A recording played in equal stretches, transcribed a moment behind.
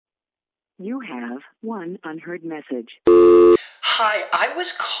You have one unheard message. Hi, I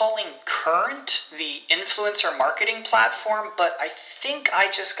was calling Current, the influencer marketing platform, but I think I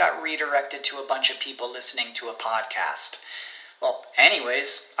just got redirected to a bunch of people listening to a podcast. Well,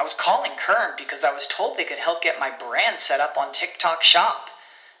 anyways, I was calling Current because I was told they could help get my brand set up on TikTok Shop,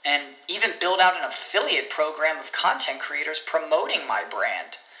 and even build out an affiliate program of content creators promoting my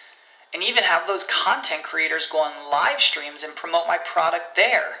brand, and even have those content creators go on live streams and promote my product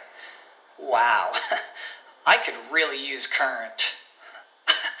there. Wow, I could really use Current.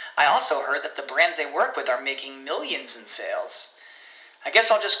 I also heard that the brands they work with are making millions in sales. I guess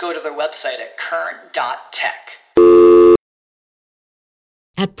I'll just go to their website at current.tech.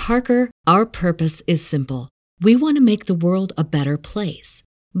 At Parker, our purpose is simple. We want to make the world a better place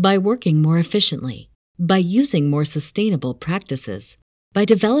by working more efficiently, by using more sustainable practices, by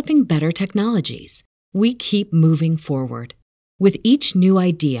developing better technologies. We keep moving forward. With each new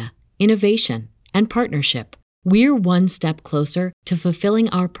idea, innovation, and partnership, we're one step closer to fulfilling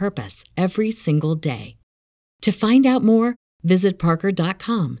our purpose every single day. To find out more, visit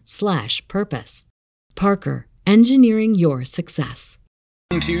parker.com/purpose. Parker, engineering your success.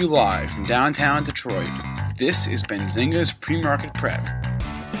 Coming to you live from downtown Detroit, this is Benzinga's Pre-Market Prep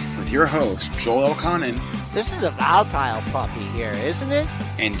with your host, Joel Elconin. This is a volatile puppy here, isn't it?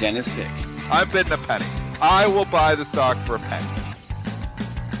 And Dennis Dick. I'm bidding a penny. I will buy the stock for a penny.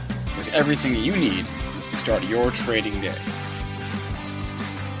 With everything you need to start your trading day.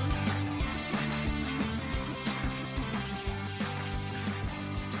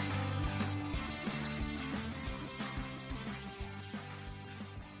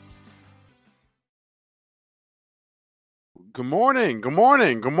 Good morning.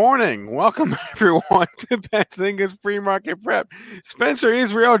 Welcome, everyone, to Benzinga's Pre-Market Prep. Spencer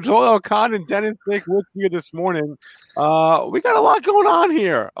Israel, Joel Elconin, and Dennis Dick with you this morning. We got a lot going on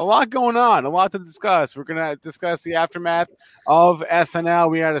here. A lot to discuss. We're going to discuss the aftermath of SNL.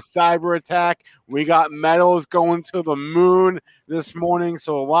 We had a cyber attack. We got metals going to the moon this morning.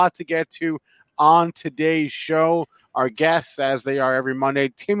 So a lot to get to on today's show. Our guests, as they are every Monday,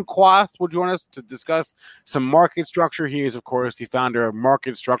 Tim Quast will join us to discuss some market structure. He is, of course, the founder of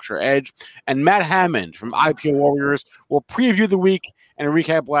Market Structure Edge. And Matt Hammond from IPO Warriors will preview the week and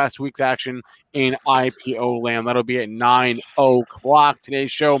recap last week's action in IPO land. That'll be at 9 o'clock.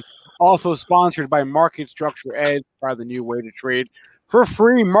 Today's show also sponsored by Market Structure Edge, by the new way to trade for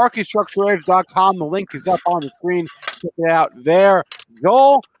free. MarketStructureEdge.com. The link is up on the screen. Check it out there.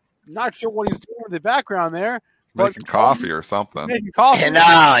 Joel, not sure what he's doing in the background there. Making coffee or something. No,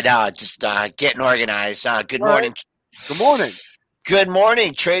 just getting organized. Good morning. Good morning. Good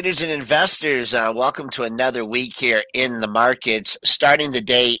morning, traders and investors. Welcome to another week here in the markets. Starting the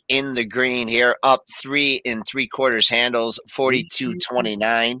day in the green here, up 3 3/4 handles,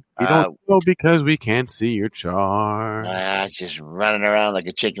 42.29. We don't know because we can't see your chart. It's just running around like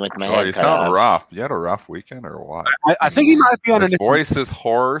a chicken with my head You cut sound off. rough. You had a rough weekend or what? I think he might be on his voice is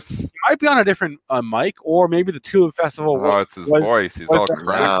hoarse. He might be on a different mic, or maybe the Tulip Festival. Oh, it's his voice. He's all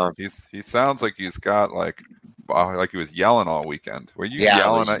cracked. He sounds like he's got like he was yelling all weekend. Were you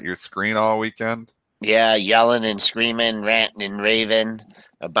yelling at your screen all weekend? Yeah, yelling and screaming, ranting and raving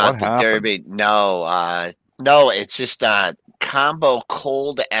about the Derby. No, it's just combo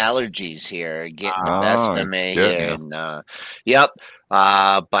cold allergies here getting the best of me here. And, yep.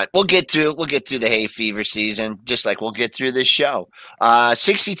 But we'll get through the hay fever season, just like we'll get through this show.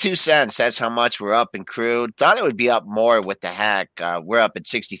 62 cents. That's how much we're up in crude. Thought it would be up more with the hack. We're up at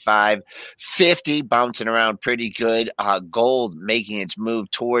 65.50, bouncing around pretty good. Gold making its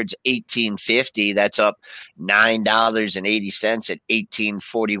move towards 1850. That's up $9.80 at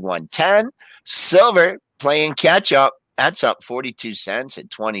 1841.10. Silver playing catch up. That's up 42 cents at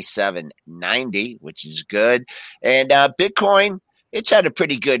 27.90, which is good. And Bitcoin, it's had a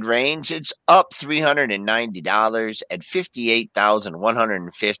pretty good range. It's up $390 at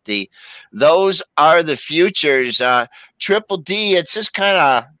 58,150. Those are the futures. Triple D, it's just kind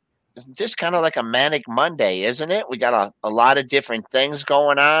of like a manic Monday, isn't it? We got a lot of different things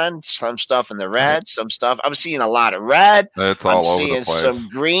going on. Some stuff in the red, some stuff. I'm seeing a lot of red. It's all over the place. Seeing some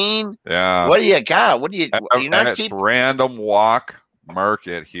green. Yeah. What do you got? It's random walk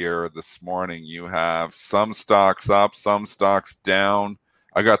market here this morning. You have some stocks up, some stocks down.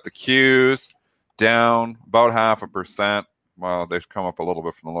 I got the Qs down about 0.5%. Well, they've come up a little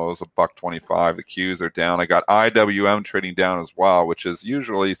bit from the lows, $1.25. The Qs are down. I got IWM trading down as well, which is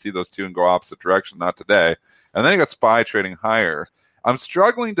usually you see those two and go opposite direction, not today. And then you got SPY trading higher. I'm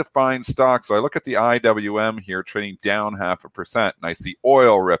struggling to find stocks. So I look at the IWM here trading down 0.5%, and I see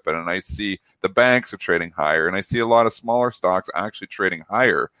oil ripping, and I see the banks are trading higher, and I see a lot of smaller stocks actually trading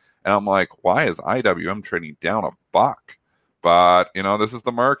higher. And I'm like, why is IWM trading down $1? But, this is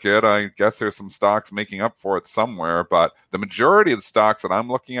the market. I guess there's some stocks making up for it somewhere. But the majority of the stocks that I'm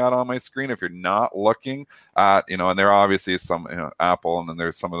looking at on my screen, if you're not looking at, and there obviously is some, Apple, and then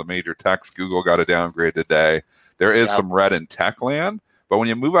there's some of the major techs. Google got a downgrade today. There is some red in tech land. But when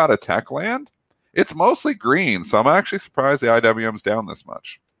you move out of tech land, it's mostly green. So I'm actually surprised the IWM's down this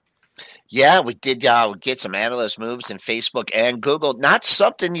much. Yeah, we did get some analyst moves in Facebook and Google. Not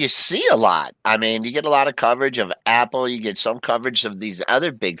something you see a lot. I mean, you get a lot of coverage of Apple. You get some coverage of these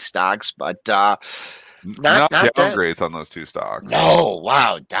other big stocks, but not downgrades on those two stocks. No,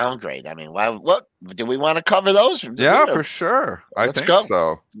 wow, downgrade. I mean, what do we want to cover those? Yeah, for sure. I think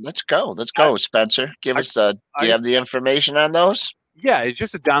so. Let's go, Spencer. Give us. Do you have the information on those? Yeah, it's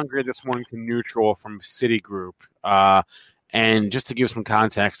just a downgrade this morning to neutral from Citigroup. And just to give some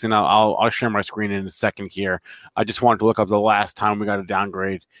context, and I'll share my screen in a second here. I just wanted to look up the last time we got a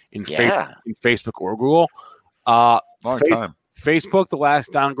downgrade in Facebook or Google. Long time. Facebook, the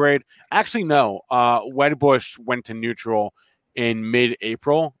last downgrade. Actually, no. Wedbush went to neutral in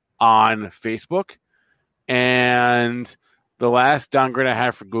mid-April on Facebook. And the last downgrade I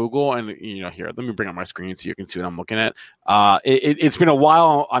have for Google, and here, let me bring up my screen so you can see what I'm looking at. It's been a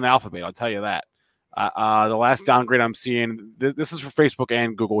while on Alphabet, I'll tell you that. The last downgrade I'm seeing, this is for Facebook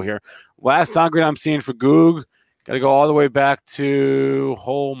and Google here. Last downgrade I'm seeing for Google, got to go all the way back to,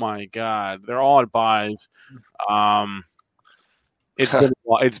 oh my God, they're all at buys.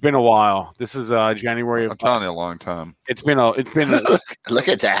 It's been a while. This is January. I'm telling you, a long time. It's been Look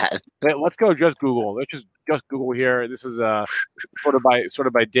at that. Let's go just Google. Let's just Google here. This is sort of by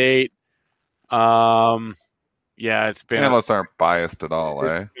date. Yeah, it's been. Analysts aren't biased at all,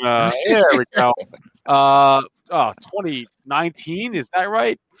 eh? There we go. 2019, is that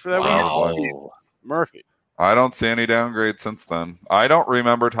right? For that Murphy. I don't see any downgrade since then. I don't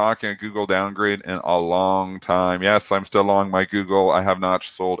remember talking a Google downgrade in a long time. Yes, I'm still long my Google. I have not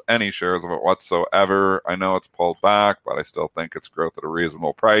sold any shares of it whatsoever. I know it's pulled back, but I still think it's growth at a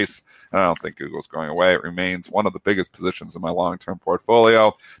reasonable price. And I don't think Google's going away. It remains one of the biggest positions in my long-term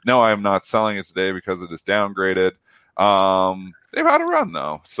portfolio. No, I am not selling it today because it is downgraded. They've had a run,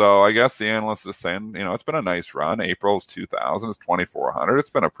 though. So I guess the analyst is saying, it's been a nice run. April's 2,000, it's 2,400.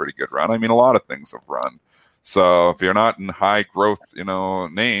 It's been a pretty good run. I mean, a lot of things have run. So if you're not in high growth,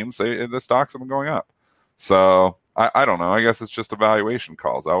 names, the stocks have been going up. So I don't know. I guess it's just a valuation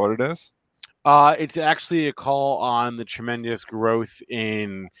call. Is that what it is? It's actually a call on the tremendous growth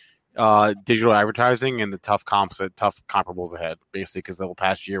in digital advertising and the tough comparables ahead, basically, because the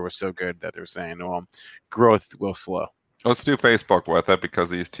past year was so good that they're saying, growth will slow. Let's do Facebook with it because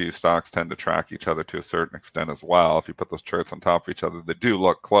these two stocks tend to track each other to a certain extent as well. If you put those charts on top of each other, they do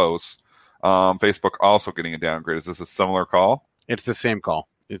look close. Facebook also getting a downgrade. Is this a similar call? It's the same call.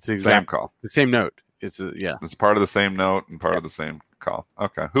 It's the same call. The same note. It's part of the same note and part of the same call.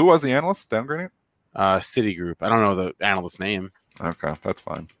 Okay. Who was the analyst downgrading? Citigroup. I don't know the analyst's name. Okay, that's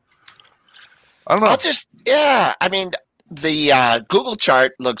fine. I don't know. I mean, the Google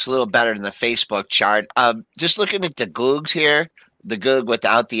chart looks a little better than the Facebook chart. Just looking at the Googs here, the Goog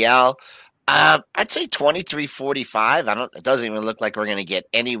without the L. I'd say 23.45. It doesn't even look like we're going to get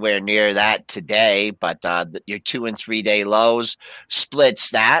anywhere near that today, but your 2 and 3 day lows splits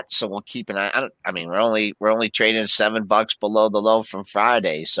that. So we'll keep an eye. We're only trading $7 below the low from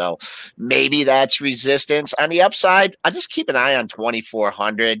Friday. So maybe that's resistance. On the upside, I'll just keep an eye on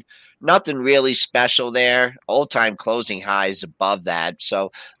 2,400. Nothing really special there. All-time closing highs above that.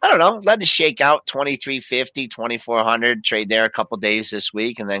 So, I don't know. Let it shake out 2350, 2400. Trade there a couple days this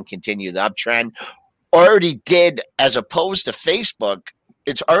week and then continue the uptrend. Already did, as opposed to Facebook,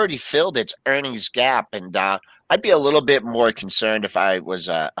 it's already filled its earnings gap. And I'd be a little bit more concerned if I was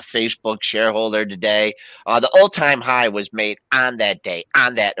a Facebook shareholder today. The all-time high was made on that day,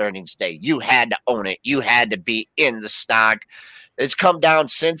 on that earnings day. You had to own it. You had to be in the stock. It's come down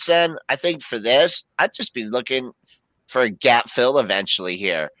since then. I think for this, I'd just be looking for a gap fill eventually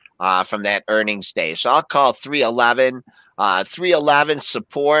here from that earnings day. So I'll call 311, 311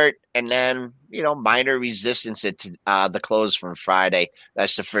 support, and then, minor resistance at the close from Friday.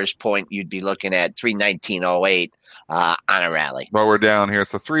 That's the first point you'd be looking at, 319.08 on a rally. Well, we're down here.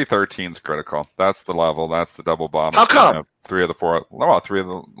 So 313 is critical. That's the level. That's the double bottom. How come? 3 of the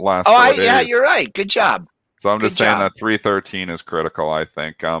last 4 days. Yeah, you're right. Good job. So I'm just saying that 313 is critical, I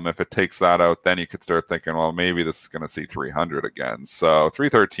think. If it takes that out, then you could start thinking, well, maybe this is going to see 300 again. So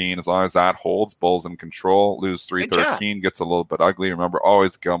 313, as long as that holds, bulls in control. Lose 313, gets a little bit ugly. Remember,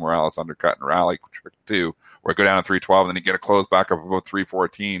 always Gil Morales undercut and rally trick too, where you go down to 312 and then you get a close back up about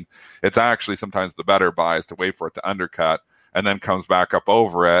 314. It's actually sometimes the better buy is to wait for it to undercut and then comes back up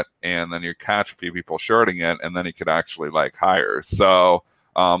over it, and then you catch a few people shorting it, and then you could actually like higher. So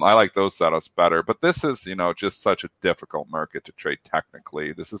I like those setups better. But this is, just such a difficult market to trade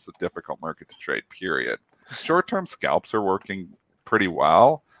technically. This is a difficult market to trade, period. Short-term scalps are working pretty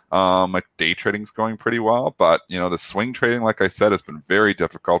well. My day trading's going pretty well, but the swing trading, like I said, has been very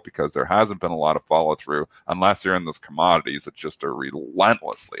difficult because there hasn't been a lot of follow through unless you're in those commodities that just are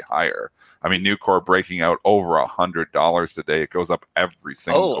relentlessly higher. I mean, Nucor breaking out over $100 today. It goes up every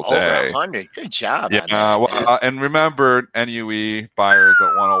single day. Over 100. Good job. Yeah. And remember, NUE buyers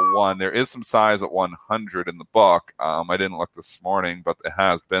at 101. There is some size at 100 in the book. I didn't look this morning, but it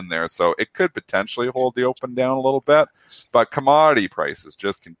has been there, so it could potentially hold the open down a little bit. But commodity prices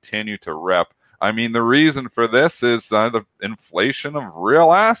just continue to rip. I mean, the reason for this is the inflation of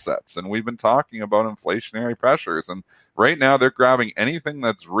real assets, and we've been talking about inflationary pressures. And right now, they're grabbing anything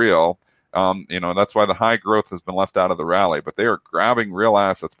that's real. That's why the high growth has been left out of the rally, but they are grabbing real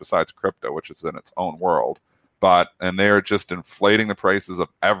assets besides crypto, which is in its own world. And they are just inflating the prices of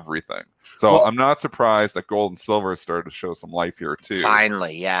everything. So I'm not surprised that gold and silver started to show some life here too.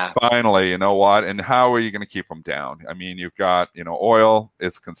 Finally, yeah. Finally, you know what? And how are you going to keep them down? I mean, you've got, oil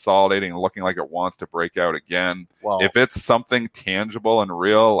is consolidating and looking like it wants to break out again. Wow. If it's something tangible and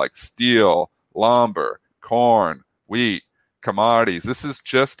real like steel, lumber, corn, wheat, commodities, this is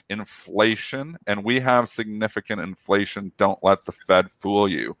just inflation, and we have significant inflation. Don't let the Fed fool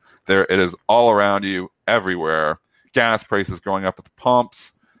you. There, it is all around you, everywhere. Gas prices going up at the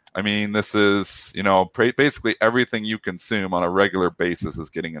pumps. I mean, this is, basically everything you consume on a regular basis is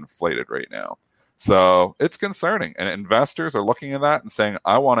getting inflated right now. So it's concerning. And investors are looking at that and saying,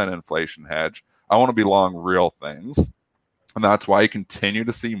 I want an inflation hedge. I want to be long real things. And that's why you continue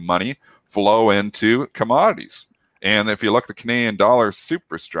to see money flow into commodities. And if you look, the Canadian dollar is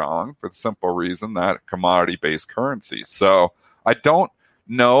super strong for the simple reason that commodity-based currency. So I don't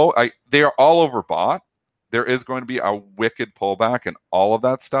know. They are all overbought. There is going to be a wicked pullback in all of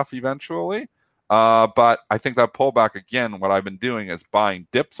that stuff eventually. But I think that pullback, again, what I've been doing is buying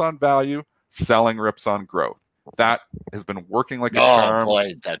dips on value, selling rips on growth. That has been working like a charm,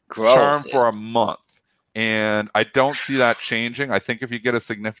 for a month. And I don't see that changing. I think if you get a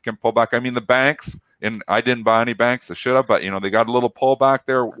significant pullback, I mean, the banks, and I didn't buy any banks, I should have, but, they got a little pullback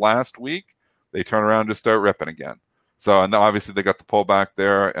there last week. They turn around and just start ripping again. So, and obviously they got the pullback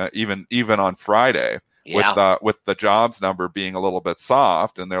there even on Friday. Yeah. With the jobs number being a little bit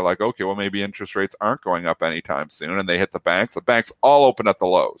soft, and they're like, okay, well, maybe interest rates aren't going up anytime soon, and they hit the banks. The banks all open at the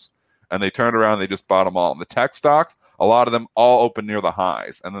lows, and they turned around and they just bought them all. And the tech stocks, a lot of them all open near the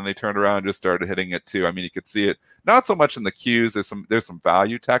highs, and then they turned around and just started hitting it too. I mean, you could see it not so much in the Qs. There's some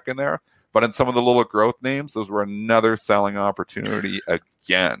value tech in there, but in some of the little growth names, those were another selling opportunity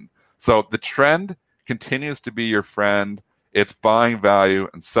again. So the trend continues to be your friend. It's buying value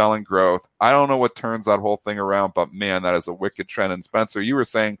and selling growth. I don't know what turns that whole thing around, but man, that is a wicked trend. And Spencer, you were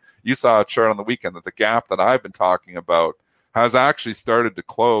saying you saw a chart on the weekend that the gap that I've been talking about has actually started to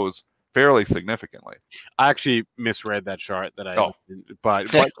close fairly significantly. I actually misread that chart that so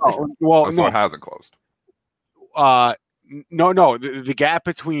it hasn't closed. No, the gap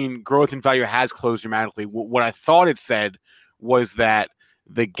between growth and value has closed dramatically. What I thought it said was that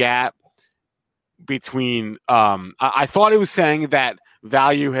the gap between I thought it was saying that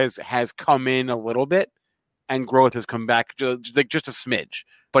value has come in a little bit and growth has come back just a smidge.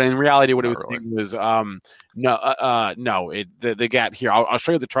 But in reality, what it was saying was the gap here. I'll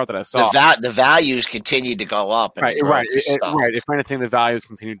show you the chart that I saw. The values continued to go up. Right. If anything, the values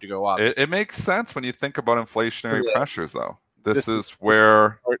continued to go up. It makes sense when you think about inflationary pressures, though. This is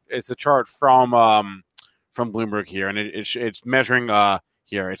where it's a chart from Bloomberg here, and it's measuring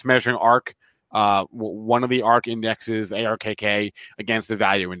here. It's measuring ARK. One of the ARK indexes, ARKK, against the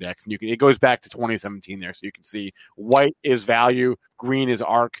value index, and it goes back to 2017 there, so you can see white is value, green is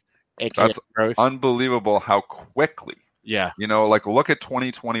ARK. That's growth. Unbelievable how quickly. Yeah, look at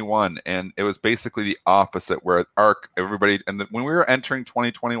 2021, and it was basically the opposite. Where ARK, everybody, when we were entering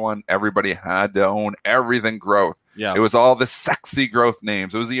 2021, everybody had to own everything growth. Yeah, it was all the sexy growth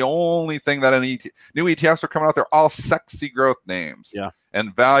names. It was the only thing that new ETFs were coming out there, all sexy growth names. Yeah.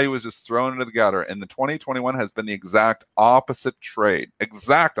 And value was just thrown into the gutter. And the 2021 has been the exact opposite trade.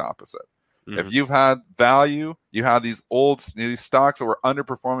 Exact opposite. Mm-hmm. If you've had value, you had these stocks that were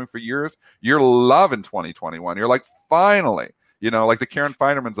underperforming for years, you're loving 2021. You're like, finally, like the Karen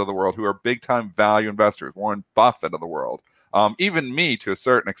Finermans of the world, who are big time value investors, Warren Buffett of the world. Even me to a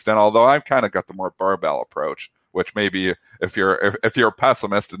certain extent, although I've kind of got the more barbell approach, which maybe if you're a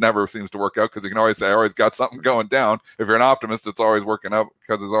pessimist, it never seems to work out because you can always say, I always got something going down. If you're an optimist, it's always working out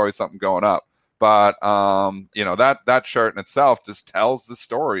because there's always something going up. But that chart in itself just tells the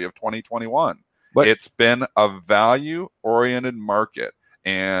story of 2021. But it's been a value-oriented market,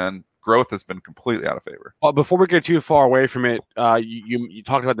 and growth has been completely out of favor. Well, before we get too far away from it, you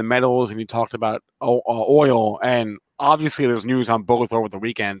talked about the metals and you talked about oil, and obviously there's news on both over the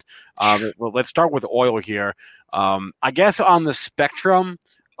weekend. Let's start with oil here. I guess on the spectrum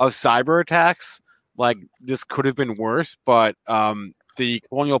of cyber attacks, like this could have been worse, but the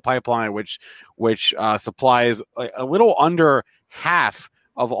Colonial Pipeline, which supplies a little under half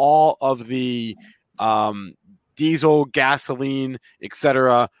of all of the diesel, gasoline,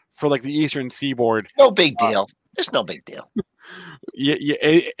 etc., for like the Eastern Seaboard. No big deal. There's no big deal.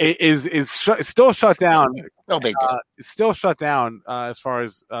 It is still shut down. No big deal. It's still shut down as far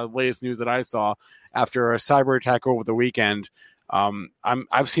as latest news that I saw after a cyber attack over the weekend.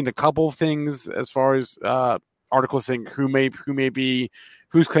 I've seen a couple of things as far as articles saying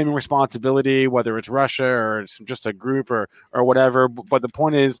who's claiming responsibility, whether it's Russia or it's just a group or whatever. But the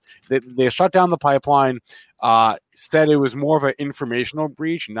point is that they shut down the pipeline. Said it was more of an informational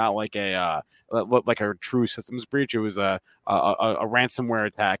breach, not like a true systems breach. It was a ransomware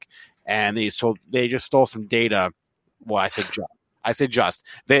attack, and they just stole some data. Well, I said just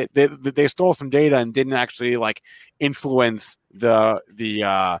they stole some data and didn't actually like influence the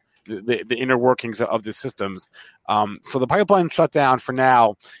inner workings of the systems. So the pipeline shut down for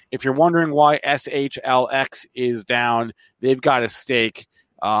now. If you're wondering why SHLX is down, they've got a stake.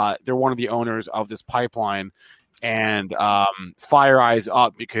 They're one of the owners of this pipeline, and FireEye's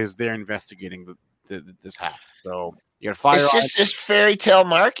up because they're investigating this hack. So you got FireEye. It's just this fairy tale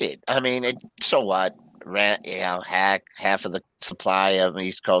market. I mean, so what? Hack half of the supply of the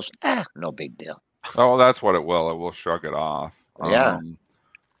East Coast. No big deal. Oh, that's what it will. It will shrug it off. Yeah.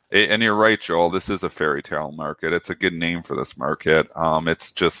 And you're right, Joel. This is a fairy tale market. It's a good name for this market.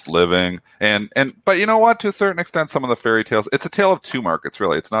 It's just living, but you know what? To a certain extent, some of the fairy tales. It's a tale of two markets,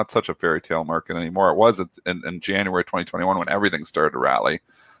 really. It's not such a fairy tale market anymore. It was in January 2021 when everything started to rally.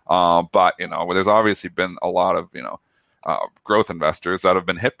 But there's obviously been a lot of growth investors that have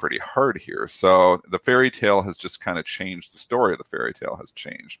been hit pretty hard here. So the fairy tale has just kind of changed. The story of the fairy tale has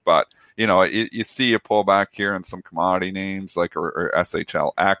changed. But you see a pullback here in some commodity names like or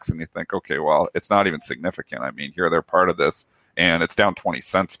SHLX, and you think, okay, well, it's not even significant. I mean, here they're part of this, and it's down 20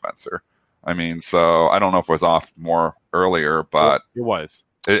 cents, Spencer. I mean, so I don't know if it was off more earlier, but it was.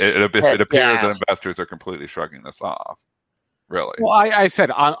 It appears that investors are completely shrugging this off. Really? Well, I said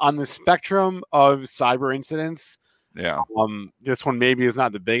on the spectrum of cyber incidents. Yeah. This one maybe is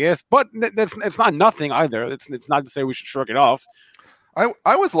not the biggest, but it's not nothing either. It's not to say we should shrug it off.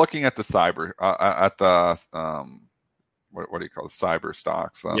 I was looking at the cyber at the what do you call it? Cyber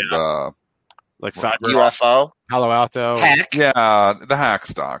stocks? Like cyber UFO, Palo Alto, hack. Yeah, the hack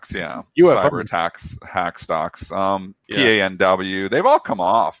stocks. Yeah, UFO. Cyber attacks, hack stocks. PANW. They've all come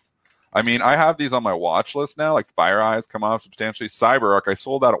off. I mean, I have these on my watch list now. Like FireEye's come off substantially. CyberArk, I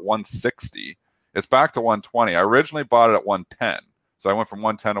sold that at 160. It's back to 120. I originally bought it at 110. So I went from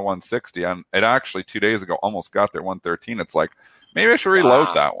 110 to 160. And it actually 2 days ago almost got there, 113. It's like, maybe I should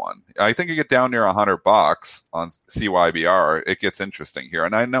reload that one. I think you get down near $100 on CYBR. It gets interesting here.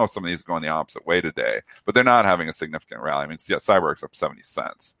 And I know some of these are going the opposite way today, but they're not having a significant rally. I mean, CyberArk's up 70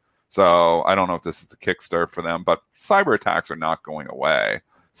 cents. So I don't know if this is the kickstart for them, but cyber attacks are not going away.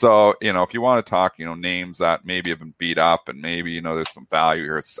 So, if you want to talk, names that maybe have been beat up and maybe, there's some value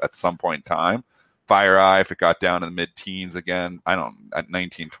here at some point in time, FireEye, if it got down to the mid-teens again, at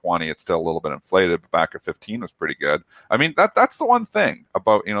 1920, it's still a little bit inflated, but back at 15 was pretty good. I mean, that's the one thing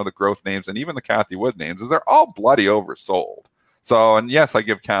about, the growth names and even the Cathie Wood names is they're all bloody oversold. So, and yes, I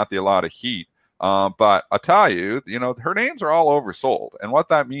give Cathie a lot of heat, but I'll tell you, her names are all oversold. And what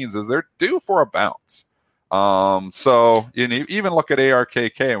that means is they're due for a bounce. So even look at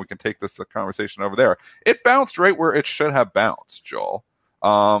ARKK, and we can take this conversation over there. It bounced right where it should have bounced, Joel.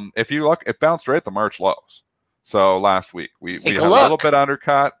 If you look, it bounced right at the March lows. So last week we had a little bit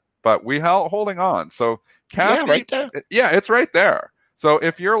undercut, but we holding on. So Cathie, right there. Yeah, it's right there. So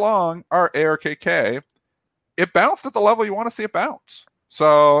if you're long our ARKK, it bounced at the level you want to see it bounce.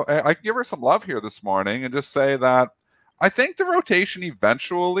 So I give her some love here this morning and just say that I think the rotation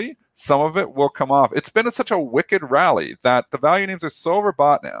eventually, some of it will come off. It's been such a wicked rally that the value names are so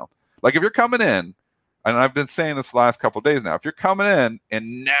overbought now. Like if you're coming in, and I've been saying this the last couple of days now, if you're coming in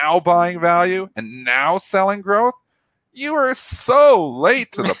and now buying value and now selling growth, you are so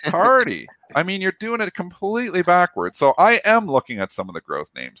late to the party. I mean, you're doing it completely backwards. So I am looking at some of the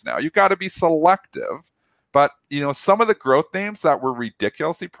growth names now. You've got to be selective. But, some of the growth names that were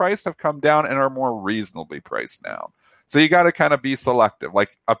ridiculously priced have come down and are more reasonably priced now. So you got to kind of be selective.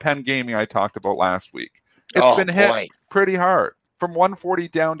 Like a Penn Gaming I talked about last week. It's been hit pretty hard from 140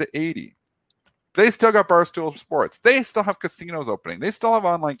 down to 80. They still got Barstool Sports. They still have casinos opening. They still have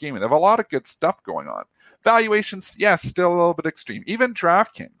online gaming. They have a lot of good stuff going on. Valuations, yes, still a little bit extreme. Even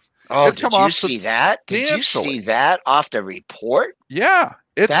DraftKings. Oh, did you see that? Did you see that off the report? Yeah.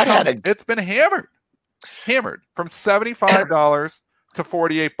 It's been hammered from $75 to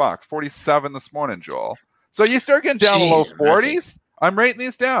 $48, 47 this morning, Joel. So you start getting down the low 40s. I'm rating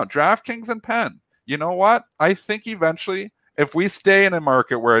these down. DraftKings and Penn. You know what? I think eventually, if we stay in a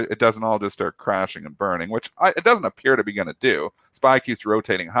market where it doesn't all just start crashing and burning, which it doesn't appear to be going to do, SPY keeps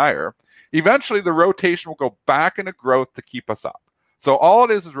rotating higher, eventually the rotation will go back into growth to keep us up. So all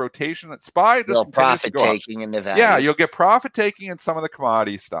it is rotation. That SPY just profit taking in the value. Yeah, you'll get profit taking in some of the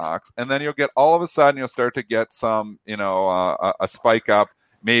commodity stocks, and then you'll get all of a sudden you'll start to get some, a spike up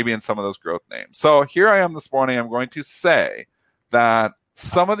maybe in some of those growth names. So here I am this morning. I'm going to say that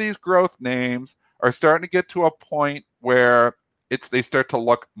some of these growth names are starting to get to a point where they start to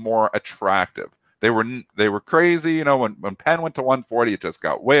look more attractive. They were crazy, when Penn went to 140, it just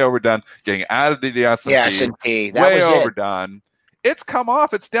got way overdone. Getting added to the S&P, S&P, that was overdone. It's come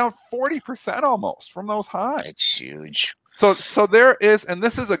off. It's down 40% almost from those highs. It's huge. So there is, and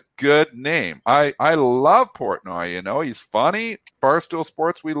this is a good name. I love Portnoy. He's funny. Barstool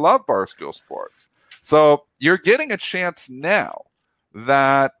Sports. We love Barstool Sports. So you're getting a chance now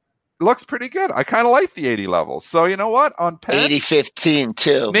that looks pretty good. I kind of like the 80 levels. So you know what? On Penn, 80-15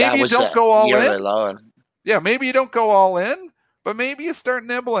 too. Maybe you don't go all in. Yeah, maybe you don't go all in. But maybe you start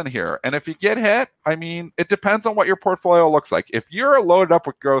nibbling here. And if you get hit, it depends on what your portfolio looks like. If you're loaded up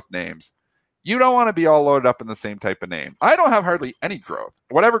with growth names, you don't want to be all loaded up in the same type of name. I don't have hardly any growth.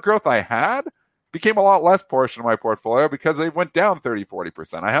 Whatever growth I had became a lot less portion of my portfolio because they went down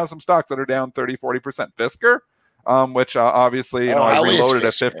 30-40%. I have some stocks that are down 30-40%. Fisker, which obviously I reloaded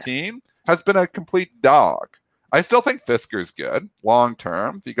at 15, has been a complete dog. I still think Fisker's good long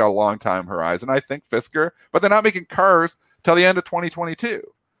term. If you got a long time horizon, I think Fisker, but they're not making cars till the end of 2022.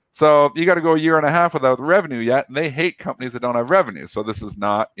 So you got to go a year and a half without revenue yet, and they hate companies that don't have revenue. So this is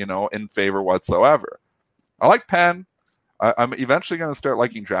not, in favor whatsoever. I like Penn. I'm eventually going to start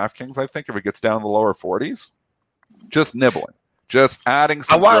liking DraftKings, I think, if it gets down to the lower 40s. Just nibbling. Just adding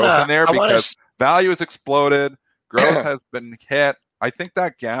some growth in there because value has exploded. Growth has been hit. I think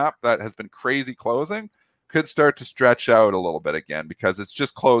that gap that has been crazy closing could start to stretch out a little bit again because it's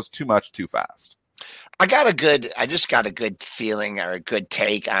just closed too much too fast. I just got a good feeling or a good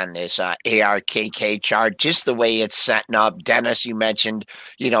take on this ARKK chart, just the way it's setting up. Dennis, you mentioned,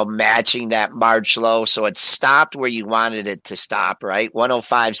 matching that March low. So it stopped where you wanted it to stop, right?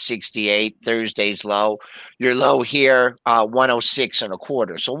 105.68, Thursday's low. Your low here,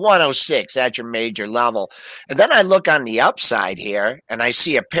 106.25. So 106, that's your major level. And then I look on the upside here and I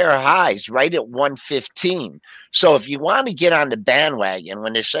see a pair of highs right at 115. So if you want to get on the bandwagon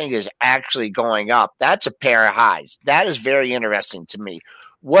when this thing is actually going up, that's a pair of highs. That is very interesting to me.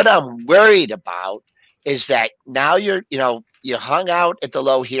 What I'm worried about is that now you hung out at the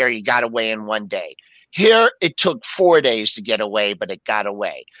low here, you got away in one day. Here, it took 4 days to get away, but it got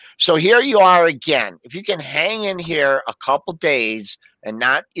away. So here you are again. If you can hang in here a couple days and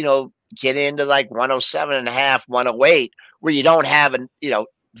not, get into like 107.5, 108, where you don't have,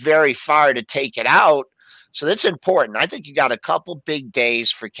 very far to take it out. So that's important. I think you got a couple big days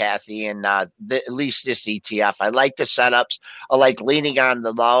for Kathy and at least this ETF. I like the setups. I like leaning on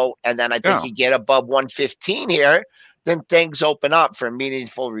the low. And then I think you get above 115 here, then things open up for a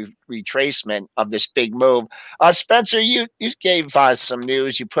meaningful retracement of this big move. Spencer, you gave us some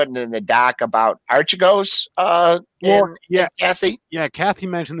news. You put it in the doc about Archegos. Kathy? Yeah, Kathy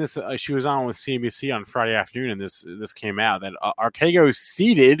mentioned this. She was on with CNBC on Friday afternoon, and this came out that Archegos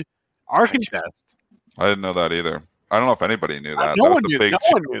seeded ARKinvest. I didn't know that either. I don't know if anybody knew that. No one knew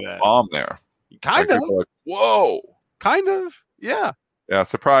that. Bomb there. Kind of. Like, whoa. Kind of. Yeah. Yeah.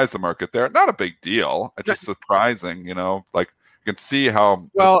 Surprised the market there. Not a big deal. It's just surprising. Like you can see how.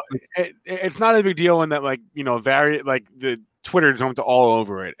 Well, it's not a big deal in that, the Twitter jumped all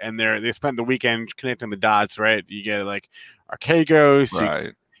over it, and they spent the weekend connecting the dots. Right. You get Archegos.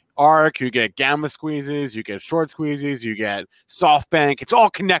 Right. ARK, you get gamma squeezes, you get short squeezes, you get SoftBank. It's all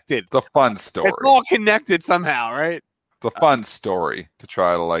connected. It's a fun story. It's all connected somehow, right? It's a fun story to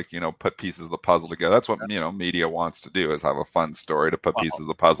try to put pieces of the puzzle together. That's what media wants to do, is have a fun story to put pieces of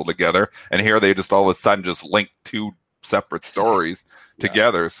the puzzle together. And here they just all of a sudden just link two separate stories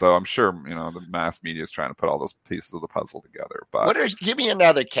together. So I'm sure the mass media is trying to put all those pieces of the puzzle together. But give me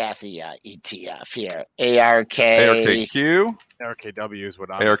another Kathy ETF here. ARKQ. ARKW is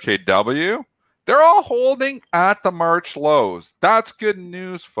what I'm. ARKW. They're all holding at the March lows. That's good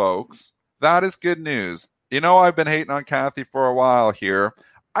news, folks. That is good news. You know, I've been hating on Kathy for a while here.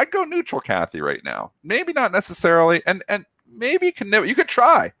 I'd go neutral Kathy right now. Maybe not necessarily, and maybe you could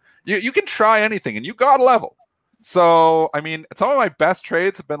try. You can try anything, and you got a level. So, I mean, some of my best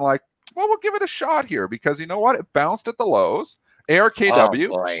trades have been like, well, we'll give it a shot here because you know what? It bounced at the lows.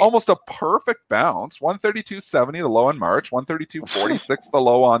 ARKW, almost a perfect bounce. 132.70 the low in March, 132.46 the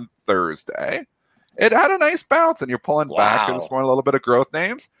low on Thursday. It had a nice bounce, and you're pulling back here this morning, a little bit of growth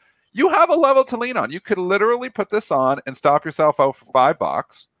names. You have a level to lean on. You could literally put this on and stop yourself out for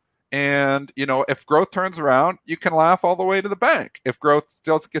 $5. And, you know, if growth turns around, you can laugh all the way to the bank. If growth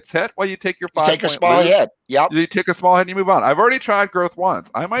still gets hit, well, you take your 5 Take a small hit. Yep. You take a small hit and you move on. I've already tried growth once.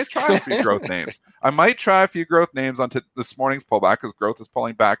 I might try a few growth names. I might try a few growth names on this morning's pullback because growth is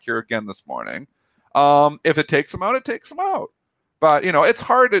pulling back here again this morning. If it takes them out, it takes them out. But, you know, it's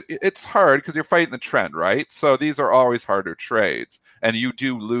hard because you're fighting the trend, right? So these are always harder trades. And you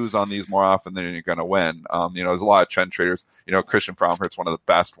do lose on these more often than you're going to win. You know, there's a lot of trend traders. You know, Christian Fromhert's one of the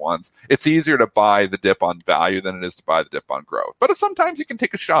best ones. It's easier to buy the dip on value than it is to buy the dip on growth. But sometimes you can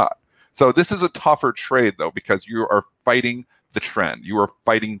take a shot. So this is a tougher trade, though, because you are fighting the trend. You are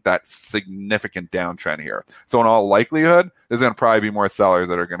fighting that significant downtrend here. So in all likelihood, there's going to probably be more sellers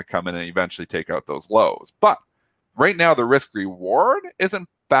that are going to come in and eventually take out those lows. But right now, the risk reward isn't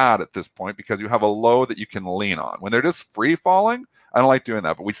bad at this point because you have a low that you can lean on. When they're just free falling, I don't like doing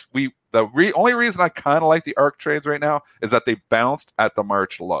that. But only reason I kind of like the ARK trades right now is that they bounced at the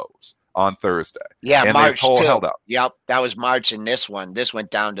March lows on Thursday. Yeah, and March too. Held up. Yep, that was March in this one. This went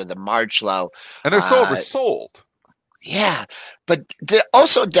down to the March low. And they're so oversold. Yeah, but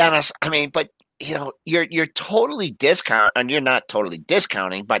also, Dennis, I mean, but you know, you're totally discounting, and you're not totally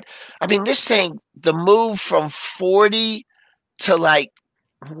discounting, but I mean, this thing, the move from 40 to like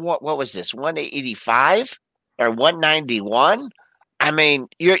what was this, 185 or 191? I mean,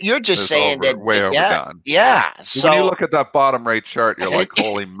 you're just saying that way overdone. Yeah. So when you look at that bottom right chart, you're like,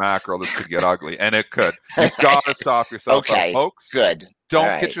 holy mackerel, this could get ugly. And it could. You gotta stop yourself up, folks. Good.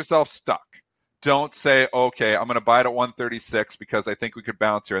 Don't get yourself stuck. Don't say, okay, I'm gonna buy it at 136 because I think we could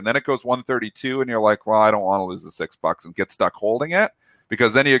bounce here. And then it goes 132, and you're like, well, I don't want to lose the $6 and get stuck holding it.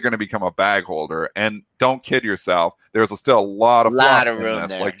 Because then you're going to become a bag holder. And don't kid yourself. There's still a lot of fluff in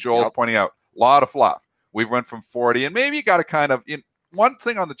this. There. Like Joel's pointing out, a lot of fluff. We went from 40, and maybe you got to kind of one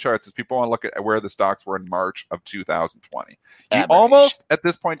thing on the charts is people want to look at where the stocks were in March of 2020. You almost, at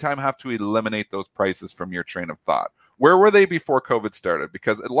this point in time, have to eliminate those prices from your train of thought. Where were they before COVID started?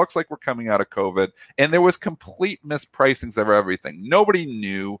 Because it looks like we're coming out of COVID, and there was complete mispricings of everything. Nobody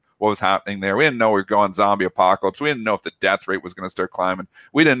knew what was happening there. We didn't know we were going zombie apocalypse. We didn't know if the death rate was going to start climbing.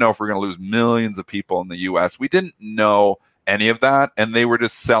 We didn't know if we were going to lose millions of people in the U.S. We didn't know any of that, and they were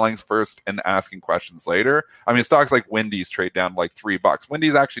just selling first and asking questions later. I mean, stocks like Wendy's trade down to like $3.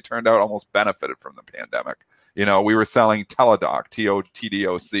 Wendy's actually turned out almost benefited from the pandemic. You know, we were selling Teladoc,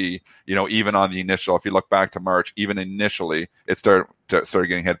 TDOC, you know, even on the initial, if you look back to March, even initially, it started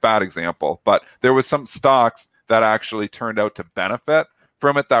getting hit. Bad example. But there was some stocks that actually turned out to benefit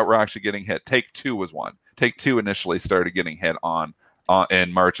from it that were actually getting hit. Take-Two was one. Take-Two initially started getting hit on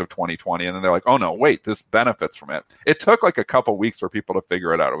in March of 2020. And then they're like, oh, no, wait, this benefits from it. It took like a couple weeks for people to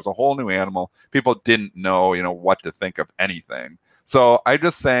figure it out. It was a whole new animal. People didn't know, you know, what to think of anything. So I'm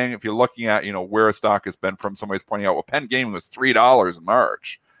just saying, if you're looking at, you know, where a stock has been from, somebody's pointing out, well, Penn Gaming was $3 in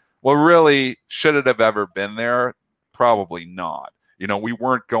March. Well, really, should it have ever been there? Probably not. You know, we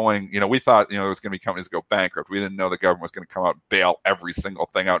weren't going, you know, we thought, you know, there was going to be companies that go bankrupt. We didn't know the government was going to come out and bail every single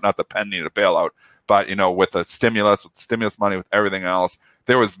thing out. Not that Penn needed a bailout, but, you know, with the stimulus money, with everything else,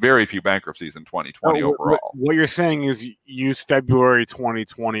 there was very few bankruptcies in 2020 overall. What you're saying is use February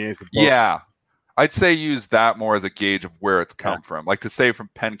 2020 as a book. Yeah. I'd say use that more as a gauge of where it's come from. Like to say from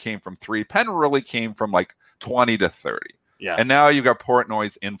Penn came from 3, Penn really came from like 20 to 30. Yeah. And now you've got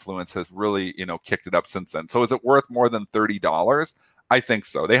Portnoy's influence has really, you know, kicked it up since then. So is it worth more than $30? I think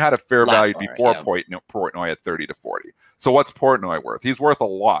so. They had a fair value before Portnoy at 30 to 40. So what's Portnoy worth? He's worth a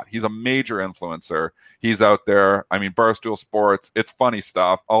lot. He's a major influencer. He's out there. I mean, Barstool Sports, it's funny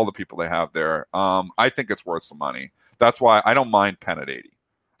stuff. All the people they have there. I think it's worth some money. That's why I don't mind Penn at 80.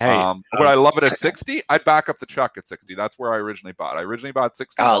 Hey, would I love it at 60? I'd back up the truck at 60. That's where I originally bought. I originally bought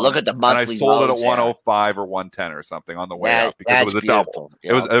 60. Oh, look at the monthly. And I sold it at 105 or 110 or something on the way up because it was a double.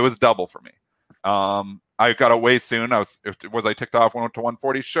 Yep. It was double for me. I got away soon. I ticked off, went to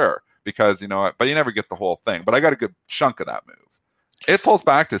 140? Sure, because, you know, but you never get the whole thing. But I got a good chunk of that move. It pulls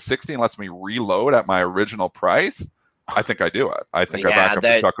back to 60 and lets me reload at my original price. I think I do it. I think I back up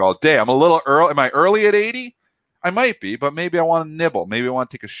the truck all day. I'm a little early. Am I early at 80? I might be, but maybe I want to nibble. Maybe I want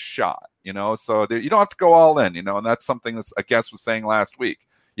to take a shot, you know? So you don't have to go all in, you know? And that's something that a guest was saying last week.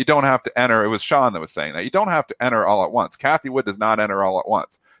 You don't have to enter. It was Sean that was saying that. You don't have to enter all at once. Kathy Wood does not enter all at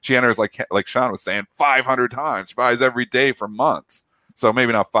once. She enters, like Sean was saying, 500 times. She buys every day for months. So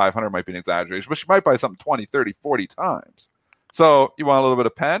maybe not 500 might be an exaggeration, but she might buy something 20, 30, 40 times. So you want a little bit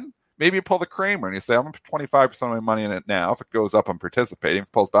of pen? Maybe you pull the Kramer and you say, I'm going to put 25% of my money in it now. If it goes up, I'm participating. If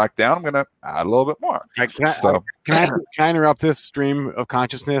it pulls back down, I'm going to add a little bit more. Can I interrupt this stream of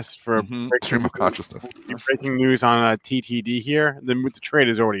consciousness for stream of consciousness? Breaking news on TTD here. The trade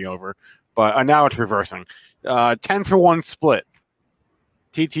is already over, but now it's reversing. 10-for-1 split.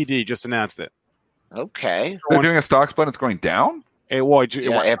 TTD just announced it. Okay. They're doing a stock split. It's going down? It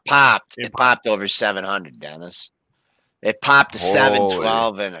popped. It popped over 700, Dennis. It popped to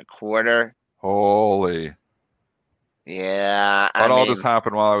 712 and a quarter. Holy. Yeah. That all just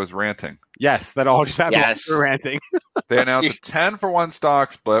happened while I was ranting. Yes, that all just happened while you were ranting. They announced a 10-for-1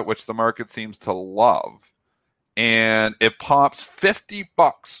 stock split, which the market seems to love. And it pops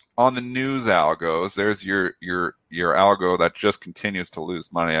 $50 on the news algos. There's your algo that just continues to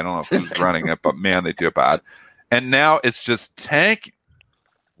lose money. I don't know who's running it, but man, they do it bad. And now it's just tanking.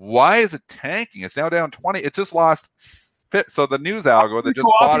 Why is it tanking? It's now down 20. It just lost. So the news algo that just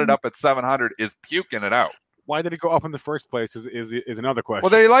bought it up at 700 is puking it out. Why did it go up in the first place is another question. Well,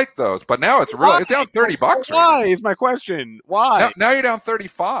 they like those, but now it's really it's down $30. Why is my question? Why? Now you're down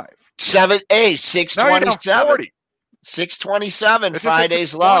 35. 627. 627.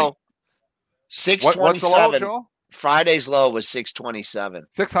 Friday's low. 627. What's the low, Joel? Friday's low was 627.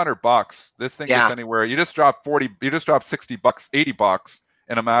 $600. This thing gets anywhere. You just dropped 40. You just dropped $60, $80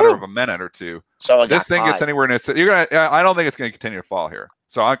 in a matter of a minute or two. So this thing gets anywhere near. I don't think it's going to continue to fall here.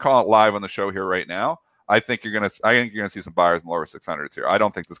 So I call it live on the show here right now. I think you're going to see some buyers in lower 600s here. I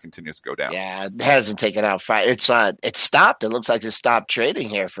don't think this continues to go down. Yeah, it hasn't taken out. It stopped. It looks like it stopped trading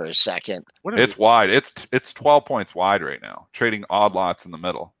here for a second. It's wide. It's 12 points wide right now, trading odd lots in the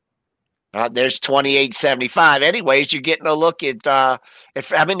middle. There's 28.75. Anyways, you're getting a look at.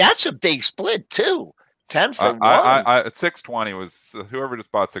 That's a big split too. 10-for-1. At 620 was whoever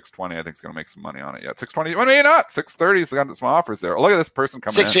just bought 620. I think is going to make some money on it. Yeah, 620. Well, maybe not. 630. So got some offers there. Look at this person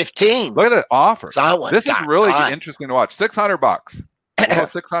coming 615. in. Look at that offer. This is really interesting to watch. $600.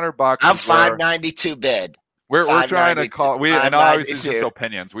 $600. I'm 592 bid. We're trying to call. And obviously it's just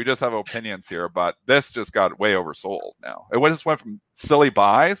opinions. We just have opinions here, but this just got way oversold now. It just went from silly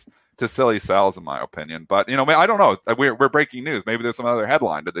buys to silly sells, in my opinion. But I don't know. We're breaking news. Maybe there's some other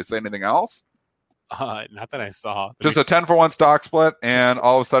headline. Did they say anything else? Not that I saw. Just a 10-for-1 stock split, and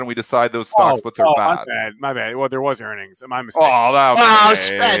all of a sudden we decide those stock splits are bad. My bad. Well, there was earnings. My mistake. Oh, that was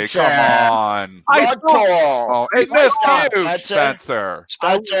Spencer. Come on. It missed you, Spencer.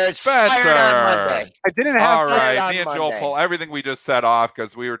 Spencer. I didn't have. All right, me and Joel pull everything we just set off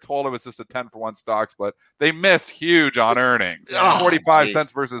because we were told it was just a 10-for-1 stock split. They missed huge on earnings. 45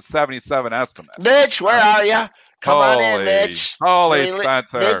 cents versus 77 estimate. Mitch, where are you? Come on in, Mitch. Holy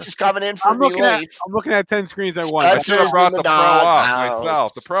Spencer. Mitch is coming in for relief. I'm looking at 10 screens at once. I should have brought the Pro up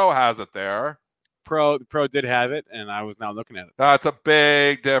myself. The Pro has it there. The Pro did have it, and I was now looking at it. That's a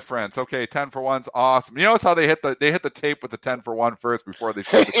big difference. Okay, 10-for-1's awesome. You notice how they hit the tape with the 10-for-1 first before they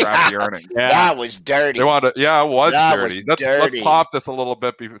showed the crappy earnings. Yeah. That was dirty. They wanted it was dirty. Let's pop this a little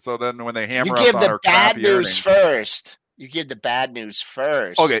bit so then when they hammer us on our crappy earnings. You give the bad news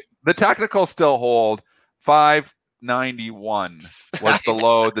first. Okay, the technicals still hold. 591 was the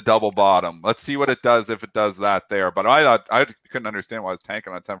low, the double bottom. Let's see what it does if it does that there. But I couldn't understand why it's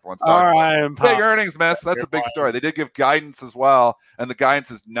tanking on 10-for-1 stocks. All right, big earnings miss. That's a big story. They did give guidance as well, and the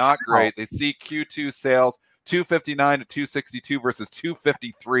guidance is not great. They see Q2 sales 259 to 262 versus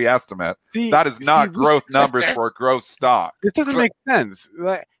 253 estimate. That is not growth numbers for a growth stock. This doesn't make sense.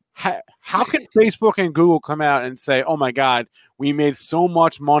 How can Facebook and Google come out and say, "Oh my God, we made so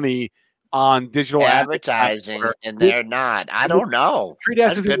much money on digital advertising," and they're not? I don't know. Trade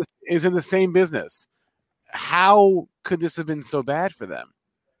Desk is in the same business. How could this have been so bad for them?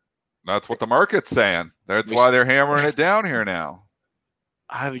 That's what the market's saying. That's why they're hammering it down here now.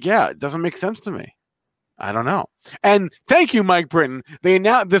 It doesn't make sense to me. I don't know. And thank you, Mike Britton. They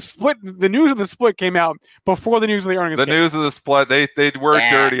announced the split. The news of the split came out before the news of the earnings. The news of the split. They were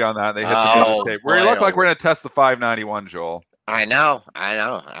dirty on that. They hit the tape. We look like we're going to test the 591, Joel. I know.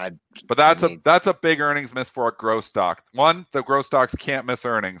 But that's a big earnings miss for a growth stock. One, the growth stocks can't miss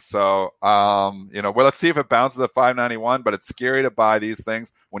earnings. So, let's see if it bounces at 591. But it's scary to buy these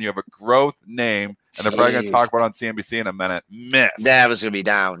things when you have a growth name, and they're probably going to talk about it on CNBC in a minute. Miss. That was going to be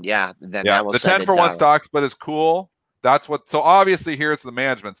down. Yeah. The 10-for-1 stock split is cool, that's what. So obviously, here's the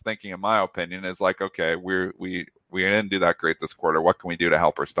management's thinking, in my opinion, is like, okay, we didn't do that great this quarter. What can we do to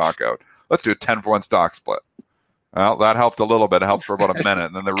help our stock out? Let's do a 10-for-1 stock split. Well, that helped a little bit. It helped for about a minute,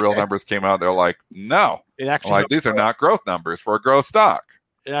 and then the real numbers came out. They're like, no, these are not growth numbers for a growth stock.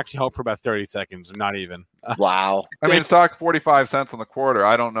 It actually helped for about 30 seconds, not even. Wow. I mean, stock's 45 cents on the quarter.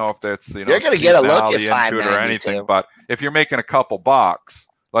 I don't know if that's you're going to get a look at 592 or anything, but if you're making a couple bucks,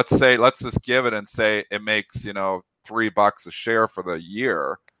 let's just give it and say it makes $3 a share for the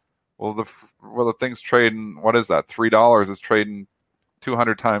year. Well, the thing's trading. What is that? $3 is trading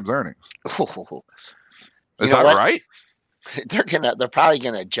 200 times earnings. Ooh. Is that right? They're probably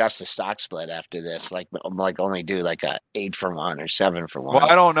gonna adjust the stock split after this, like only do like a 8-for-1 or 7-for-1. Well,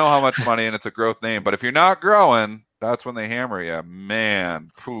 I don't know how much money, and it's a growth name, but if you're not growing, that's when they hammer you. Man,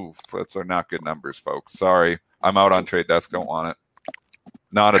 those are not good numbers, folks. Sorry, I'm out on Trade Desk. Don't want it.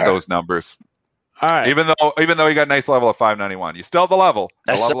 Not at those numbers. All right. Even though you got a nice level of 591, you still have the level.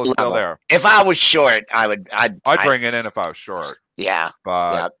 The level is still there. If I was short, I'd bring it in if I was short. Yeah,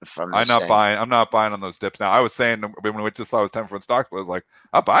 but I'm not buying. I'm not buying on those dips now. I was saying when we just saw it was 10-for-1 stocks, but I was like,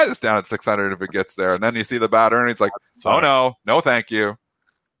 I'll buy this down at 600 if it gets there. And then you see the bad earnings, like, oh no, thank you.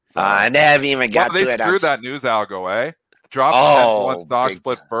 So, and they haven't even got to it. They screwed that news algo, eh? Drop the 10-for-1 stock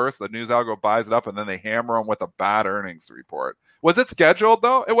split first. The news algo buys it up, and then they hammer them with a bad earnings report. Was it scheduled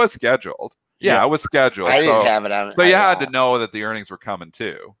though? It was scheduled. Yeah, it was scheduled. I didn't have it on. So you had to know that the earnings were coming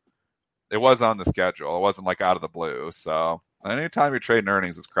too. It was on the schedule. It wasn't like out of the blue. So anytime you're trading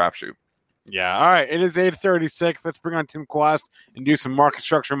earnings, it's crapshoot. Yeah. All right. It is 8:36. Let's bring on Tim Quast and do some Market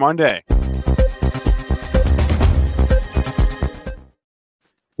Structure Monday.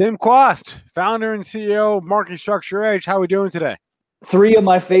 Tim Quast, founder and CEO of Market Structure Edge. How are we doing today? 3 of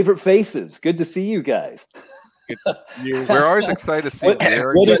my favorite faces. Good to see you guys. We're always excited to see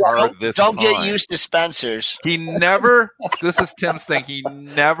where you are this time. Don't get used to Spencer's. He never, this is Tim's thing, he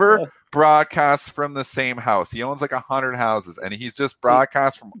never broadcasts from the same house. He owns like 100 houses, and he's just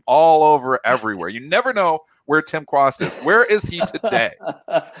broadcast from all over everywhere. You never know where Tim Quast is. Where is he today?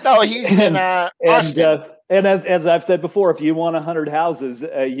 No, he's in Austin. And as I've said before, if you want 100 houses,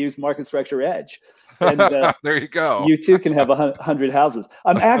 use Market Structure Edge. And, there you go. You too can have 100 houses.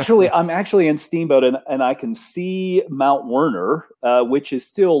 I'm actually in Steamboat, and I can see Mount Werner, which is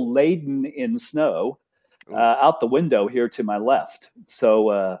still laden in snow, out the window here to my left.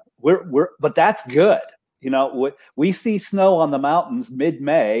 So but that's good. We see snow on the mountains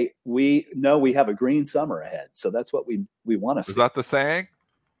mid-May. We know we have a green summer ahead. So that's what we want to see. Is that the saying?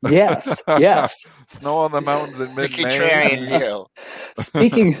 Yes. Snow on the mountains in mid-May.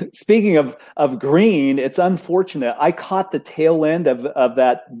 Speaking of green, it's unfortunate. I caught the tail end of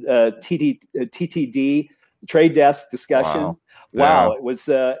that TTD Trade Desk discussion. Wow. It was.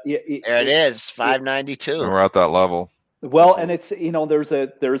 There it is, 592. We're at that level. Well, and it's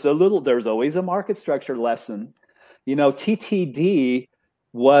there's always a market structure lesson. TTD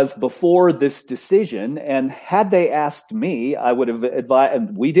was before this decision, and had they asked me, I would have advised,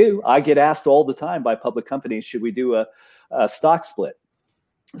 and I get asked all the time by public companies, should we do a stock split?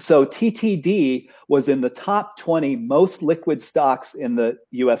 So TTD was in the top 20 most liquid stocks in the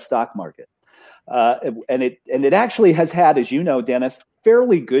U.S. stock market. And it actually has had, as you know, Dennis,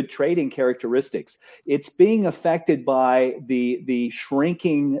 fairly good trading characteristics. It's being affected by the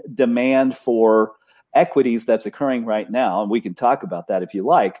shrinking demand for equities that's occurring right now, and we can talk about that if you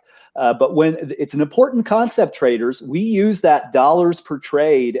like. But when it's an important concept, traders, we use that dollars per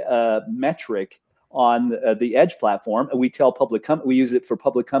trade metric on the Edge platform, and we tell we use it for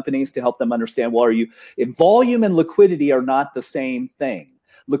public companies to help them understand. Well, if volume and liquidity are not the same thing.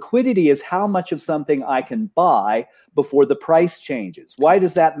 Liquidity is how much of something I can buy before the price changes. Why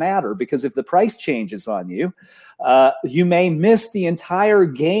does that matter? Because if the price changes on you, you may miss the entire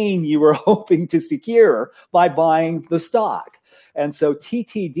gain you were hoping to secure by buying the stock. And so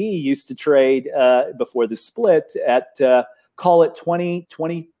TTD used to trade before the split at call it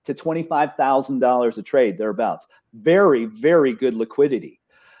 $20,000 to $25,000 a trade, thereabouts. Very, very good liquidity.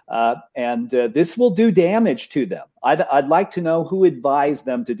 And this will do damage to them. I'd like to know who advised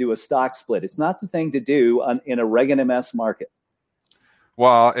them to do a stock split. It's not the thing to do in a Reg NMS market.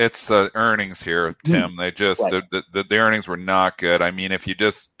 Well, it's the earnings here, Tim. They just the earnings were not good. I mean, if you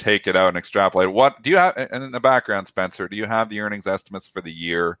just take it out and extrapolate, what do you have? And in the background, Spencer, do you have the earnings estimates for the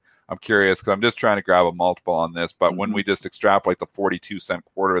year? I'm curious because I'm just trying to grab a multiple on this. But when we just extrapolate the 42-cent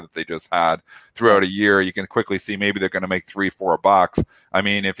quarter that they just had throughout a year, you can quickly see maybe they're going to make $3-4. I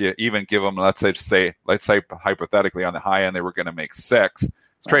mean, if you even give them, let's say hypothetically on the high end they were going to make $6.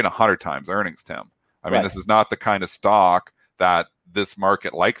 It's trading 100 times earnings, Tim. I mean, this is not the kind of stock that this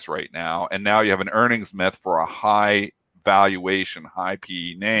market likes right now. And now you have an earnings myth for a high valuation, high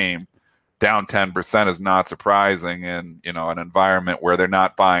PE name. Down 10% is not surprising in, you know, an environment where they're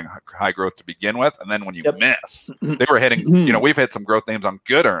not buying high growth to begin with. And then when you miss, they were hitting, you know, we've hit some growth names on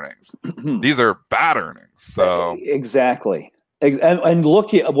good earnings. These are bad earnings. So exactly. And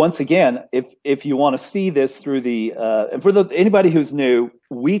look, once again, if you want to see this through the and for anybody who's new,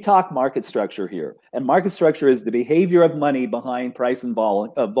 we talk market structure here, and market structure is the behavior of money behind price and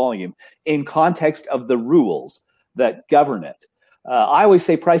volume in context of the rules that govern it. I always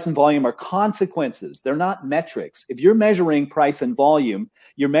say price and volume are consequences. They're not metrics. If you're measuring price and volume,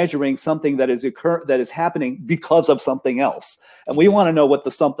 you're measuring something that is happening because of something else. And we want to know what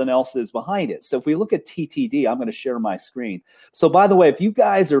the something else is behind it. So if we look at TTD, I'm going to share my screen. So by the way, if you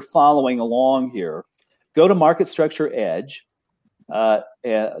guys are following along here, go to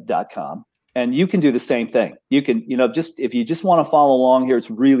marketstructureedge.com. And you can do the same thing. You can, you know, just if you just want to follow along here, it's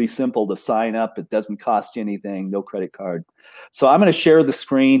really simple to sign up. It doesn't cost you anything, no credit card. So I'm going to share the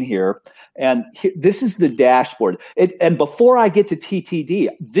screen here. And this is the dashboard. And before I get to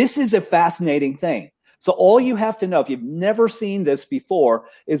TTD, this is a fascinating thing. So all you have to know, if you've never seen this before,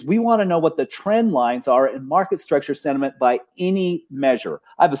 is we want to know what the trend lines are in market structure sentiment by any measure.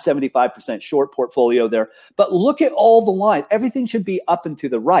 I have a 75% short portfolio there. But look at all the lines. Everything should be up and to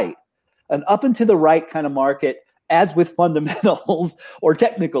the right. An up and to the right kind of market, as with fundamentals or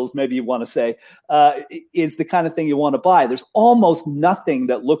technicals, maybe you want to say, is the kind of thing you want to buy. There's almost nothing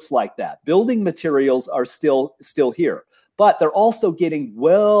that looks like that. Building materials are still here, but they're also getting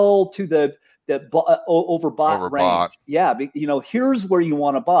well to the overbought range. Yeah, you know, here's where you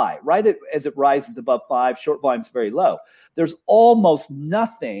want to buy. Right as it rises above 5, short volume's very low. There's almost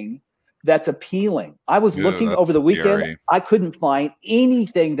nothing that's appealing. I was looking over the weekend. Scary. I couldn't find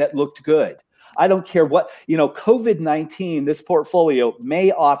anything that looked good. I don't care what, you know, COVID-19, this portfolio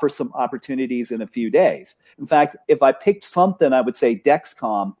may offer some opportunities in a few days. In fact, if I picked something, I would say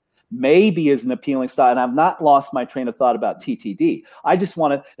Dexcom maybe is an appealing stock. And I've not lost my train of thought about TTD. I just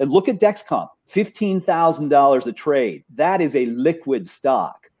want to look at Dexcom, $15,000 a trade. That is a liquid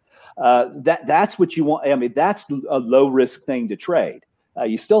stock. That's what you want. I mean, that's a low risk thing to trade.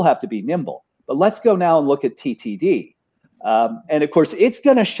 You still have to be nimble. But let's go now and look at TTD. And of course, it's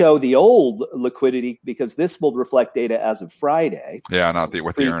going to show the old liquidity because this will reflect data as of Friday. Yeah, not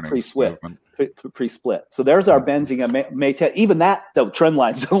with the earnings pre-split. So there's our Benzinga Maytag. Even that, though, trend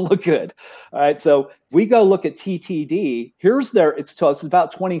lines don't look good. All right, so if we go look at TTD, here's their. It's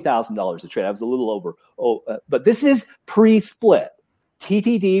about $20,000 a trade. I was a little over. But this is pre-split.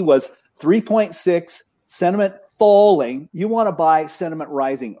 TTD was 3.6. Sentiment falling. You want to buy sentiment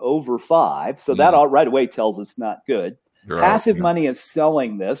rising over 5. So that right away tells us not good. Passive money is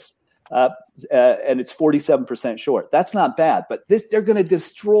selling this, and it's 47% short. That's not bad, but they're going to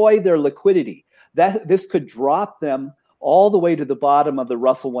destroy their liquidity. This could drop them all the way to the bottom of the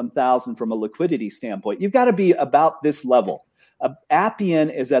Russell 1000 from a liquidity standpoint. You've got to be about this level. Appian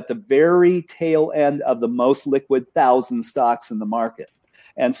is at the very tail end of the most liquid 1,000 stocks in the market.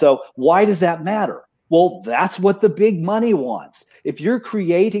 And so why does that matter? Well, that's what the big money wants. If you're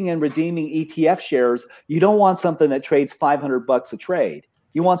creating and redeeming ETF shares, you don't want something that trades $500 a trade.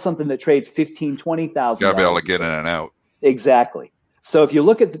 You want something that trades $15,000, $20,000. You gotta be able to get in and out. Exactly. So if you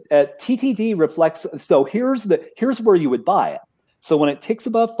look at TTD reflects. So here's where you would buy it. So when it ticks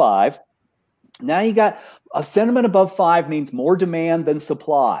above 5, now you got a sentiment above 5 means more demand than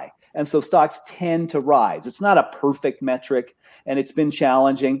supply. And so stocks tend to rise. It's not a perfect metric, and it's been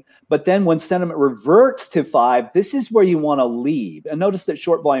challenging. But then when sentiment reverts to 5, this is where you want to leave. And notice that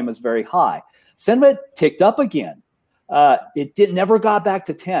short volume is very high. Sentiment ticked up again. It never got back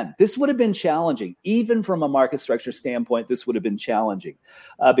to 10. This would have been challenging. Even from a market structure standpoint, this would have been challenging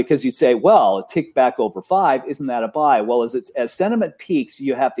because you'd say, well, it ticked back over 5. Isn't that a buy? Well, as sentiment peaks,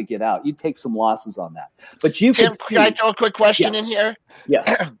 you have to get out. You take some losses on that. But you Tim, can I throw a quick question in here?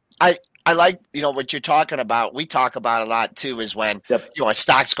 Yes. I like, what you're talking about. We talk about a lot too, is when, a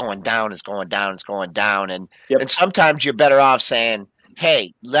stock's going down, it's going down, it's going down. And sometimes you're better off saying,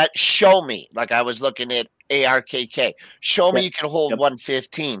 hey, show me, like I was looking at ARKK, show me you can hold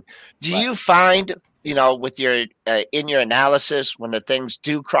 115. Do you find, with your, in your analysis, when the things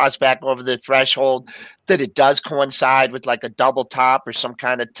do cross back over the threshold, that it does coincide with like a double top or some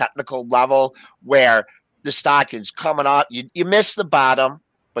kind of technical level where the stock is coming up, you miss the bottom,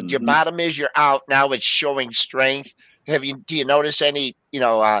 but your bottom is you're out. Now it's showing strength. Do you notice any,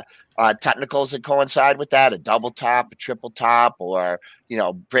 technicals that coincide with that? A double top, a triple top, or,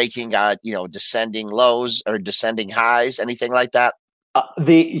 breaking, descending lows or descending highs, anything like that?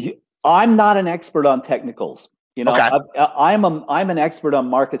 I'm not an expert on technicals. You know, Okay. I'm an expert on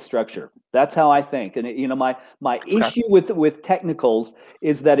market structure. That's how I think. And you know, my issue with technicals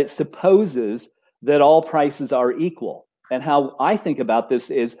is that it supposes that all prices are equal. And how I think about this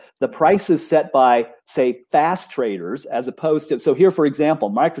is the price is set by, say, fast traders, as opposed to. So here, for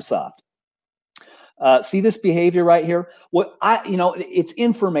example, Microsoft. See this behavior right here? It's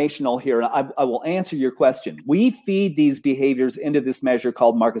informational here. And I will answer your question. We feed these behaviors into this measure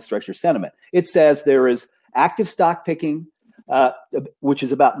called market structure sentiment. It says there is active stock picking, which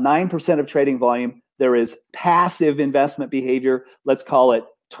is about 9% of trading volume. There is passive investment behavior. Let's call it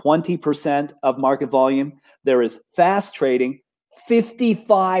 20% of market volume. There is fast trading,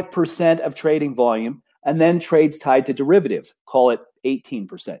 55% of trading volume, and then trades tied to derivatives, call it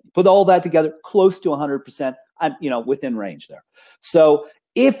 18%. Put all that together, close to 100%, within range there. So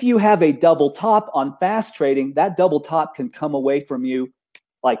if you have a double top on fast trading, that double top can come away from you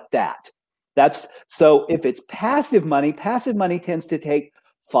like that. So if it's passive money tends to take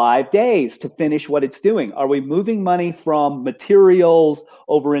 5 days to finish what it's doing. Are we moving money from materials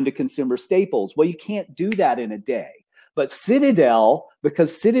over into consumer staples? Well, you can't do that in a day. But Citadel,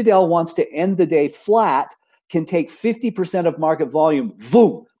 because Citadel wants to end the day flat, can take 50% of market volume,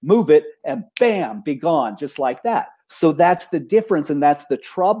 boom, move it, and bam, be gone, just like that. So that's the difference, and that's the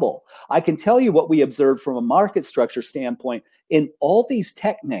trouble. I can tell you what we observed from a market structure standpoint in all these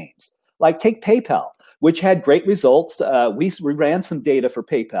tech names. Like take PayPal, which had great results. We ran some data for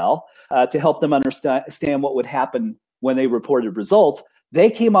PayPal to help them understand what would happen when they reported results.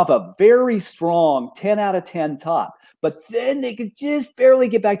 They came off a very strong 10 out of 10 top, but then they could just barely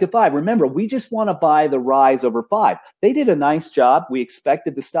get back to 5. Remember, we just want to buy the rise over 5. They did a nice job. We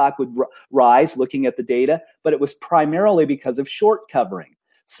expected the stock would rise looking at the data, but it was primarily because of short covering.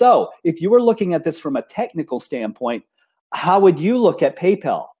 So if you were looking at this from a technical standpoint, how would you look at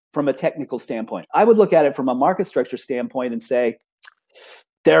PayPal from a technical standpoint? I would look at it from a market structure standpoint and say,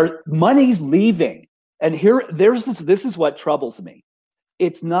 their money's leaving. And this is what troubles me.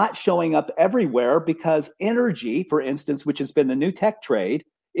 It's not showing up everywhere because energy, for instance, which has been the new tech trade,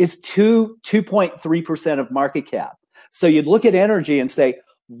 is 2.3% of market cap. So you'd look at energy and say,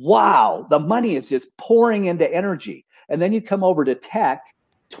 wow, the money is just pouring into energy. And then you come over to tech,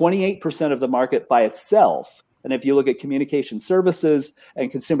 28% of the market by itself. And if you look at communication services and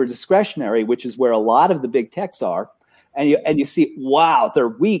consumer discretionary, which is where a lot of the big techs are, and you see, wow, they're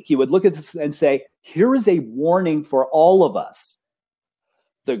weak, you would look at this and say, here is a warning for all of us.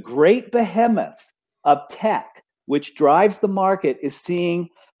 The great behemoth of tech, which drives the market, is seeing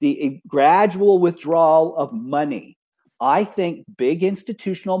the gradual withdrawal of money. I think big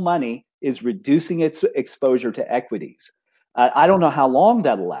institutional money is reducing its exposure to equities. I don't know how long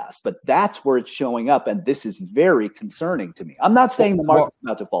that'll last, but that's where it's showing up. And this is very concerning to me. I'm not saying the market's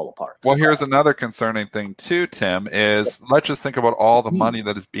about to fall apart. Well, here's another concerning thing too, Tim, is let's just think about all the money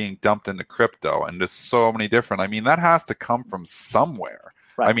that is being dumped into crypto, and there's so many different. I mean, that has to come from somewhere.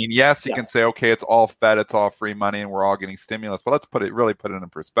 Right. I mean, yes, you can say, okay, it's all Fed, it's all free money, and we're all getting stimulus. But let's really put it in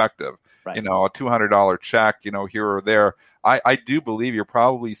perspective. Right. You know, a $200 check, here or there. I do believe you're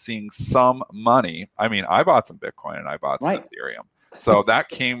probably seeing some money. I mean, I bought some Bitcoin and I bought some Ethereum. So that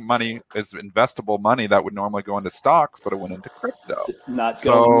money is investable money that would normally go into stocks, but it went into crypto.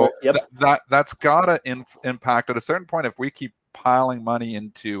 That's got to impact at a certain point. If we keep piling money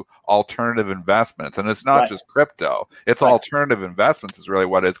into alternative investments, and it's not just crypto, it's alternative investments is really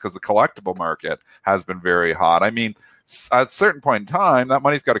what it is, because the collectible market has been very hot. I mean, at a certain point in time, that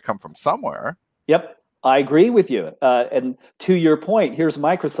money's got to come from somewhere. Yep. I agree with you. And to your point, here's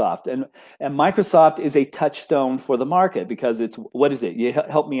Microsoft. And Microsoft is a touchstone for the market because it's, what is it? You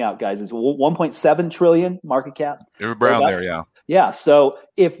help me out, guys. It's 1.7 trillion market cap. You're around there, yeah. Yeah. So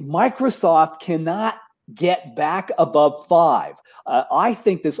if Microsoft cannot get back above 5, I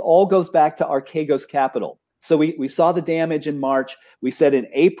think this all goes back to Archegos Capital. So we saw the damage in March. We said in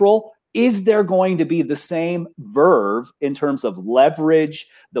April, is there going to be the same verve in terms of leverage,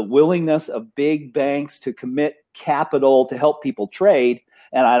 the willingness of big banks to commit capital to help people trade?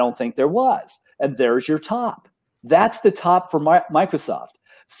 And I don't think there was. And there's your top. That's the top for Microsoft.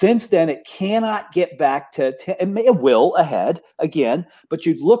 Since then, it cannot get back to 10. It will ahead again. But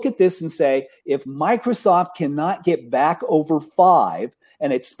you look at this and say, if Microsoft cannot get back over 5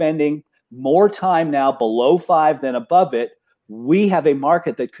 and it's spending more time now below 5 than above it, we have a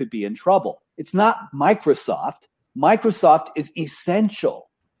market that could be in trouble. It's not Microsoft. Microsoft is essential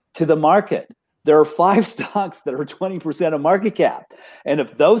to the market. There are 5 stocks that are 20% of market cap. And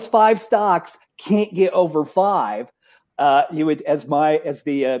if those 5 stocks can't get over 5, you would, as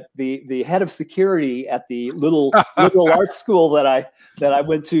the head of security at the little liberal arts school that I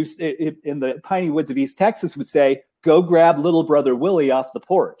went to in the piney woods of East Texas, would say, "Go grab little brother Willie off the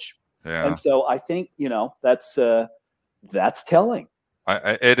porch." Yeah. And so I think that's telling.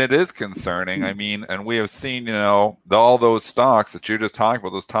 And it is concerning. I mean, and we have seen, all those stocks that you just talked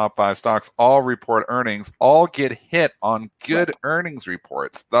about, those top 5 stocks, all report earnings, all get hit on good earnings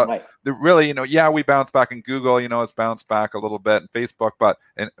reports. Really, we bounced back in Google, it's bounced back a little bit in Facebook,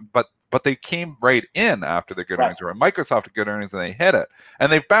 but they came right in after the good earnings were. Microsoft had good earnings and they hit it.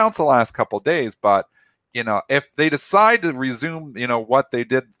 And they've bounced the last couple of days, but if they decide to resume, what they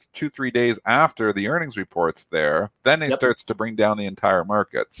did 2-3 days after the earnings reports then it starts to bring down the entire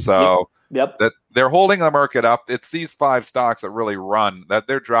market. So that they're holding the market up. It's these 5 stocks that really run, that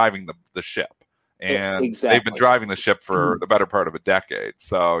they're driving the ship. And they've been driving the ship for the better part of a decade.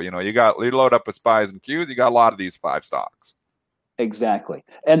 So, you load up with SPYs and Qs, you got a lot of these 5 stocks. Exactly.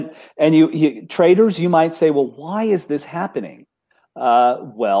 And you traders, you might say, well, why is this happening?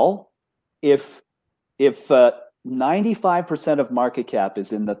 If 95% of market cap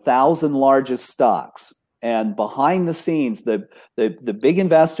is in the 1,000 largest stocks, and behind the scenes, the big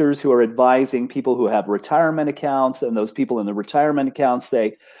investors who are advising people who have retirement accounts, and those people in the retirement accounts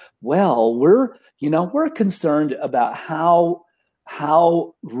say, well, we're concerned about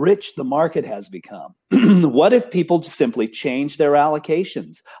how rich the market has become. What if people just simply change their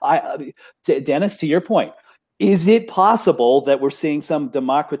allocations? Dennis, to your point, is it possible that we're seeing some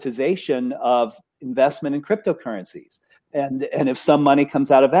democratization of investment in cryptocurrencies? And if some money comes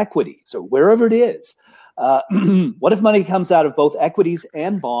out of equities or wherever it is, what if money comes out of both equities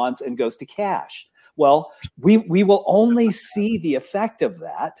and bonds and goes to cash? Well, we will only see the effect of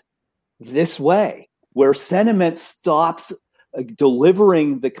that this way, where sentiment stops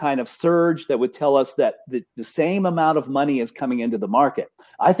delivering the kind of surge that would tell us that the same amount of money is coming into the market.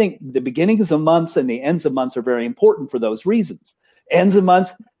 I think the beginnings of months and the ends of months are very important for those reasons. Ends of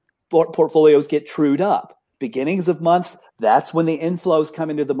months, portfolios get trued up. Beginnings of months, that's when the inflows come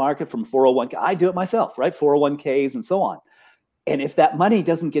into the market from 401k. I do it myself, right? 401ks and so on. And if that money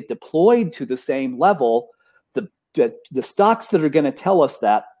doesn't get deployed to the same level, the stocks that are going to tell us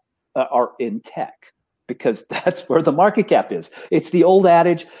that are in tech, because that's where the market cap is. It's the old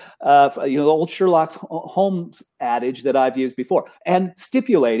adage, the old Sherlock Holmes adage that I've used before, and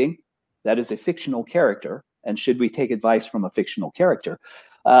stipulating that is a fictional character. And should we take advice from a fictional character?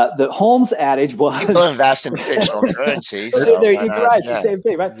 The Holmes adage was... People invest in fictional currencies. You're right. It's the same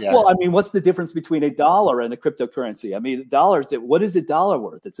thing, right? Yeah. Well, I mean, what's the difference between $1 and a cryptocurrency? I mean, what is $1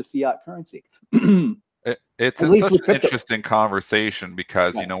 worth? It's a fiat currency. It's such an interesting conversation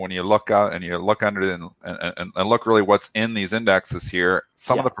because, when you look out and you look under and look really what's in these indexes here,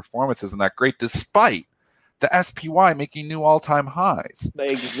 some of the performance isn't that great despite the SPY making new all-time highs.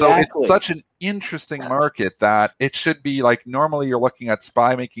 Exactly. So it's such an interesting market that it should be like, normally you're looking at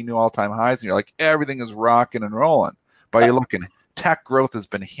SPY making new all-time highs and you're like, everything is rocking and rolling. But you're looking, tech growth has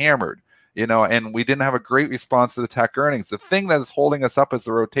been hammered. And we didn't have a great response to the tech earnings. The thing that is holding us up is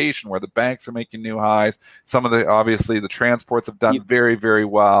the rotation, where the banks are making new highs. Some of obviously the transports have done very, very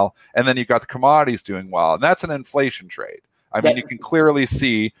well. And then you've got the commodities doing well. And that's an inflation trade. I mean, you can clearly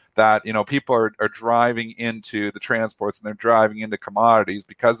see that, people are driving into the transports and they're driving into commodities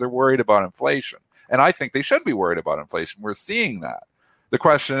because they're worried about inflation. And I think they should be worried about inflation. We're seeing that. The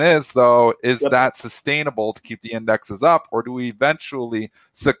question is, though, is that sustainable to keep the indexes up, or do we eventually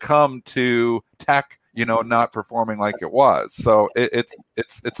succumb to tech, not performing like it was? So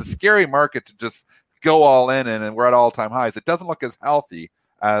it's a scary market to just go all in and we're at all-time highs. It doesn't look as healthy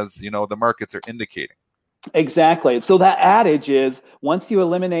as, the markets are indicating. Exactly. So that adage is, once you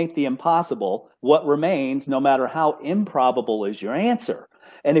eliminate the impossible, what remains, no matter how improbable, is your answer.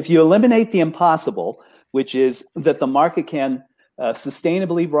 And if you eliminate the impossible, which is that the market can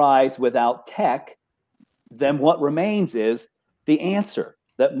sustainably rise without tech, then what remains is the answer,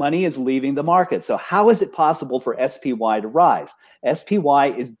 that money is leaving the market. So how is it possible for SPY to rise? SPY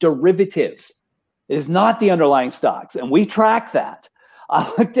is derivatives. It is not the underlying stocks. And we track that. I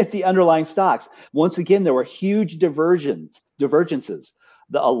looked at the underlying stocks. Once again, there were huge divergences.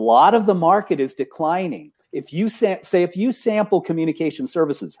 A lot of the market is declining. If you if you sample communication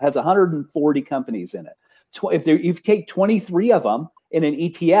services, has 140 companies in it. If you take 23 of them in an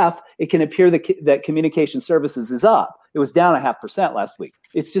ETF, it can appear that communication services is up. It was down 0.5% last week.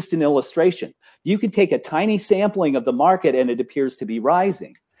 It's just an illustration. You can take a tiny sampling of the market and it appears to be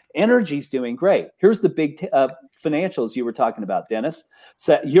rising. Energy's doing great. Here's the big financials you were talking about, Dennis.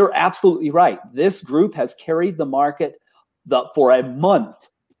 So you're absolutely right. This group has carried the market for a month.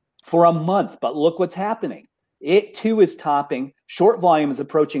 But look what's happening. It too is topping. Short volume is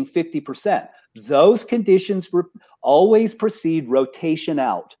approaching 50%. Those conditions always precede rotation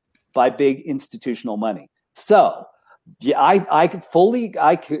out by big institutional money. So yeah, I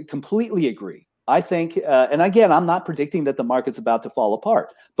completely agree. I think, and again, I'm not predicting that the market's about to fall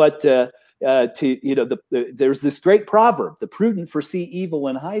apart, but there's this great proverb: the prudent foresee evil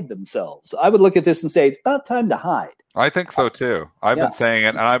and hide themselves. I would look at this and say it's about time to hide. I think so too. I've been saying it,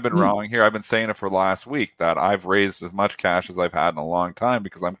 and I've been wrong here. I've been saying it for the last week that I've raised as much cash as I've had in a long time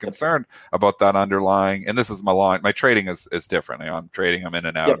because I'm concerned about that underlying. And this is my trading is different. I'm trading. I'm in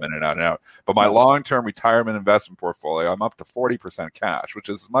and out. I'm in and out and out. But my long-term retirement investment portfolio, I'm up to 40% cash, which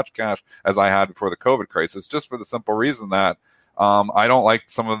is as much cash as I had before the COVID crisis, just for the simple reason that I don't like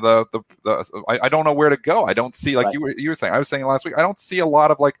some of I don't know where to go. I don't see, like you were saying. I was saying last week, I don't see a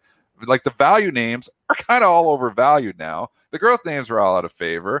lot of like the value names are kind of all overvalued now. The growth names are all out of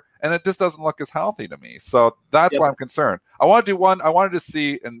favor, and it just doesn't look as healthy to me. So that's why I'm concerned. I want to do one. I wanted to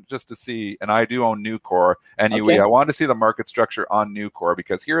see, and I do own Nucor and UE. I wanted to see the market structure on Nucor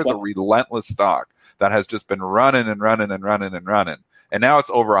because here is a relentless stock that has just been running and running and running and running. And now it's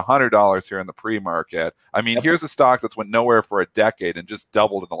over $100 here in the pre-market. I mean, here's a stock that's went nowhere for a decade and just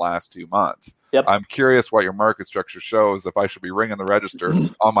doubled in the last 2 months. I'm curious what your market structure shows if I should be ringing the register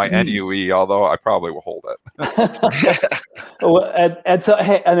on my NUE, although I probably will hold it.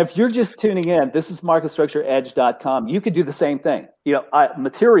 And if you're just tuning in, this is marketstructureedge.com. You could do the same thing.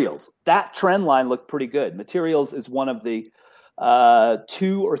 Materials, that trend line looked pretty good. Materials is one of the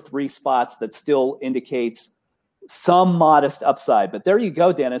 2 or 3 spots that still indicates some modest upside. But there you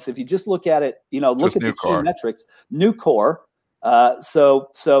go, Dennis. If you just look at it, look at the key metrics. Nucor,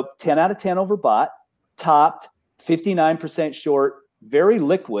 so 10 out of 10 overbought, topped, 59% short, very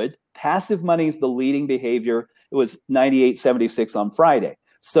liquid. Passive money is the leading behavior. It was 98.76 on Friday.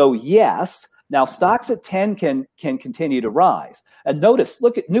 So yes, now stocks at 10 can continue to rise. And notice,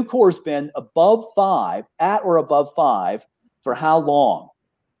 look at Nucor's been above 5, at or above 5 for how long?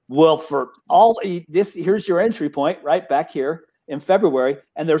 Well, for all this, here's your entry point right back here in February,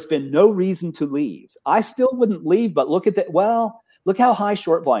 and there's been no reason to leave. I still wouldn't leave, but look at that. Well, look how high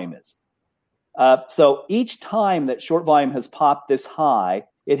short volume is. So each time that short volume has popped this high,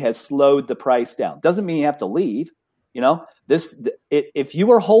 it has slowed the price down. Doesn't mean you have to leave. If you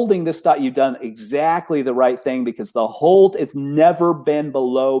were holding this stock, you've done exactly the right thing because the hold has never been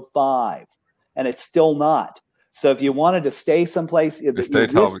below 5, and it's still not. So if you wanted to stay someplace, stay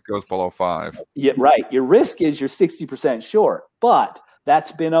till it goes below 5. Yeah, right. Your risk is you're 60% short, but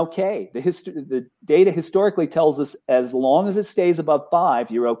that's been okay. The data historically tells us as long as it stays above 5,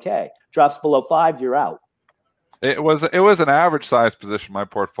 you're okay. Drops below 5, you're out. It was an average size position in my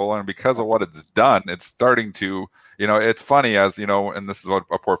portfolio, and because of what it's done, it's starting to, it's funny as, and this is what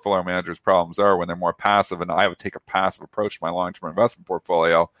a portfolio manager's problems are when they're more passive, and I would take a passive approach to my long-term investment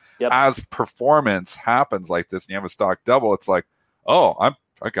portfolio. As performance happens like this, and you have a stock double, it's like, oh,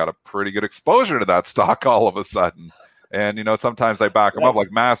 I got a pretty good exposure to that stock all of a sudden. And, sometimes I back them up, like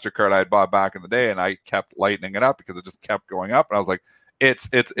MasterCard I had bought back in the day, and I kept lightening it up because it just kept going up, and I was like, it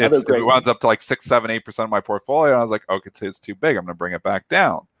runs up to like 6, 7, 8% of my portfolio. And I was like, okay, it's too big. I'm going to bring it back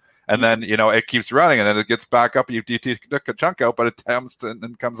down. And then, it keeps running and then it gets back up. You took a chunk out, but it tempts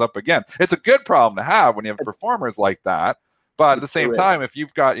and comes up again. It's a good problem to have when you have performers like that. But at the same time, if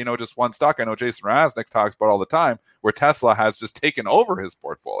you've got, just one stock, I know Jason Raznick talks about all the time where Tesla has just taken over his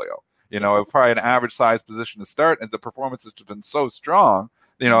portfolio. Probably an average size position to start. And the performance has just been so strong.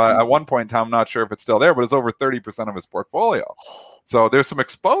 At one point in time, I'm not sure if it's still there, but it's over 30% of his portfolio. So there's some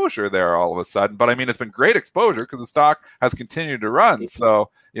exposure there all of a sudden. But I mean, it's been great exposure because the stock has continued to run. So,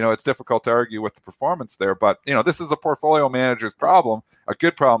 it's difficult to argue with the performance there. But, this is a portfolio manager's problem, a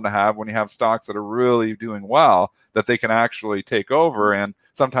good problem to have when you have stocks that are really doing well, that they can actually take over. And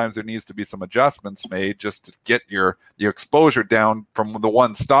sometimes there needs to be some adjustments made just to get your exposure down from the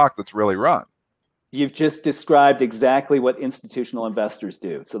one stock that's really run. You've just described exactly what institutional investors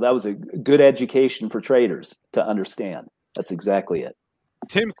do. So that was a good education for traders to understand. That's exactly it.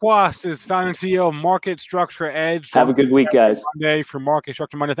 Tim Quast is founder and CEO of Market Structure Edge. Have a good week, guys. Monday for Market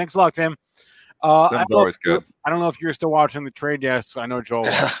Structure Monday. Thanks a lot, Tim. Tim's always good. I don't know if you're still watching the trade desk. I know Joel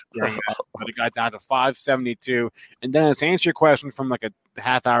was, but it got down to 572. And then to answer your question from like a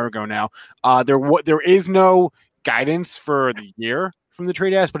half hour ago now, there is no guidance for the year from the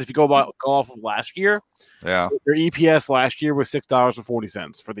trade desk, but if you go off of last year, their EPS last year was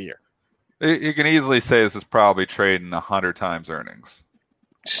 $6.40 for the year. You can easily say this is probably trading 100 times earnings.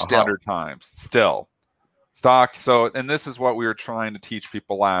 100 times. Still. Stock. So, and this is what we were trying to teach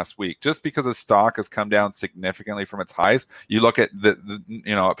people last week. Just because a stock has come down significantly from its highs, you look at the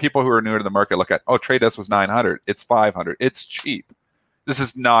people who are newer to the market look at, Trade Desk was 900, it's 500, it's cheap. This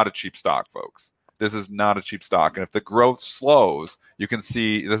is not a cheap stock, folks. This is not a cheap stock. And if the growth slows, you can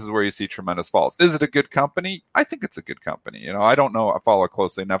see this is where you see tremendous falls. Is it a good company? I think it's a good company. I don't know. I follow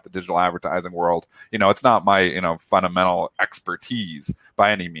closely enough the digital advertising world. It's not my fundamental expertise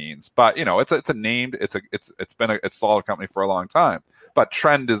by any means, but it's a named. It's been a solid company for a long time. But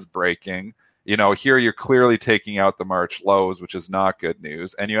trend is breaking. Here you're clearly taking out the March lows, which is not good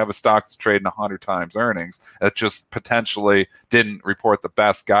news. And you have a stock that's trading 100 times earnings that just potentially didn't report the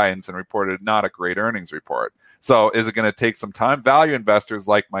best guidance and reported not a great earnings report. So is it going to take some time? Value investors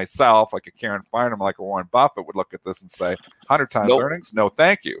like myself, like a Karen Finerman, like a Warren Buffett would look at this and say, 100 times earnings? No,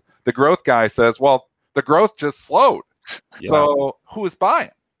 thank you. The growth guy says, well, the growth just slowed. Yeah. So who is buying?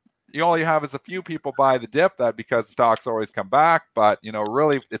 All you have is a few people buy the dip that because stocks always come back, but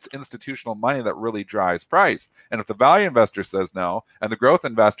really it's institutional money that really drives price. And if the value investor says no, and the growth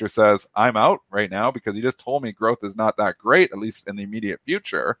investor says, I'm out right now because you just told me growth is not that great, at least in the immediate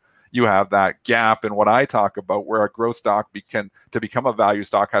future, you have that gap in what I talk about where a growth stock to become a value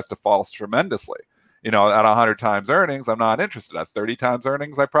stock has to fall tremendously. At 100 times earnings, I'm not interested. At 30 times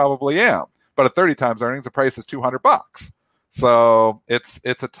earnings, I probably am. But at 30 times earnings, the price is $200. So it's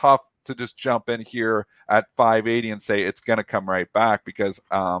a tough to just jump in here at 580 and say it's going to come right back because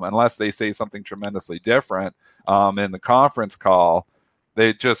unless they say something tremendously different in the conference call,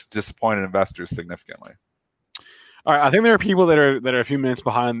 they just disappointed investors significantly. All right, I think there are people that are a few minutes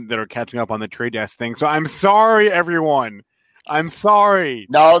behind that are catching up on the Trade Desk thing. So I'm sorry, everyone. I'm sorry.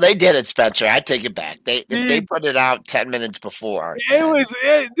 No, they did it, Spencer. I take it back. If they put it out 10 minutes before. It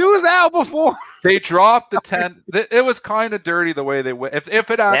was out before. They dropped the 10. It was kind of dirty the way they went. If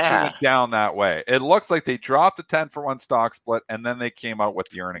it actually went down that way, it looks like they dropped the 10-for-1 stock split and then they came out with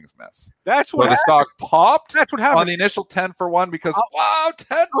the earnings miss. That's what the stock popped. That's what happened on the initial 10-for-1 because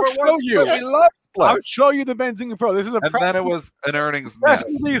 10-for-1 split. We love splits. I'll show you the Benzinga Pro. This is and then it was an earnings press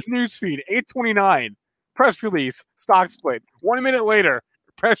miss. Release newsfeed 829. Press release, stock split. 1 minute later,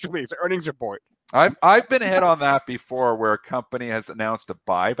 press release, earnings report. I've been hit on that before where a company has announced a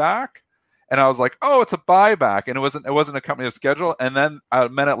buyback. And I was like, oh, it's a buyback. And it wasn't a company schedule. And then a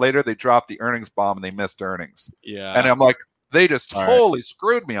minute later, they dropped the earnings bomb and they missed earnings. Yeah. And I'm like, they just totally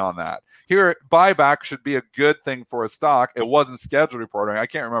screwed me on that. Here, buyback should be a good thing for a stock. It wasn't scheduled reporting. I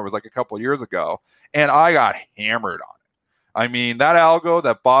can't remember. It was like a couple of years ago. And I got hammered on it. I mean, that algo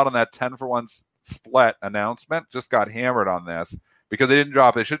that bought on that 10-for-1 split announcement just got hammered on this because they didn't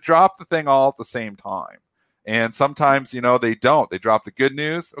drop it. They should drop the thing all at the same time. And sometimes, they don't. They drop the good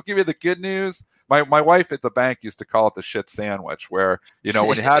news. I'll give you the good news. My wife at the bank used to call it the shit sandwich where,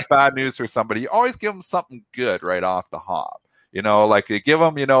 when you had bad news for somebody, you always give them something good right off the hop. Like you give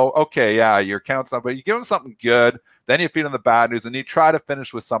them, okay, yeah, your account's not, but you give them something good. Then you feed them the bad news and you try to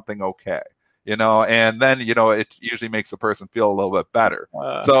finish with something okay. And then, it usually makes the person feel a little bit better.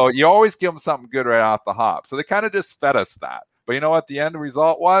 So you always give them something good right off the hop. So they kind of just fed us that. But you know what the end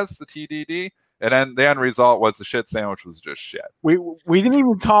result was? The TDD? And then the end result was the shit sandwich was just shit. We didn't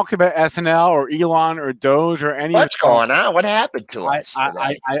even talk about SNL or Elon or Doge or any. What's going on? What happened to us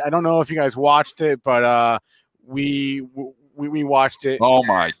today? I don't know if you guys watched it, but we watched it. Oh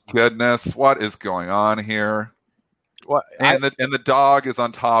my goodness, what is going on here? What? And the dog is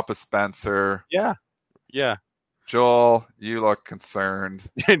on top of Spencer. Yeah. Joel, you look concerned.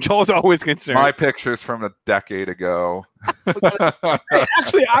 Joel's always concerned. My picture's from a decade ago. Hey,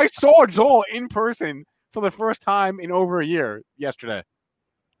 actually, I saw Joel in person for the first time in over a year yesterday.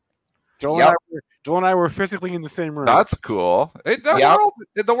 Joel and I were physically in the same room. That's cool.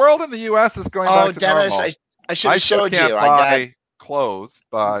 The world in the U.S. is going back to Dennis, normal. I should have showed can't you. Buy I got clothes,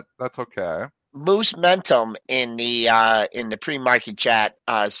 but that's okay. Moose Mentum in the pre-market chat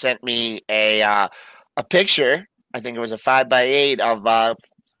sent me a picture. I think it was a 5x8 of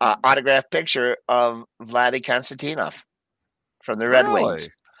autographed picture of Vladdy Konstantinov from the Red Wings.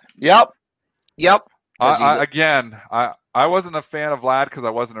 Yep. I wasn't a fan of Vlad because I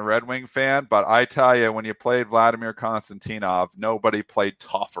wasn't a Red Wing fan, but I tell you, when you played Vladimir Konstantinov, nobody played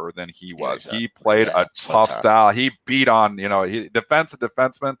tougher than he was. He played a tough style. He beat on,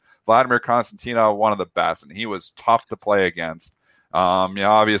 defenseman. Vladimir Konstantinov, one of the best, and he was tough to play against.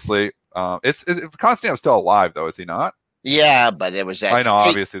 Obviously, Konstantinov's still alive, though, is he not? Yeah, but it was that. I know,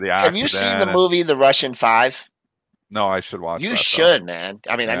 obviously, the accident. Have you seen the movie The Russian Five? No, I should watch. You should, man.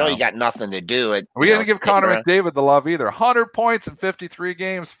 I mean, I know Yeah. you got nothing to do. We didn't give Connor McDavid the love either. 100 points in 53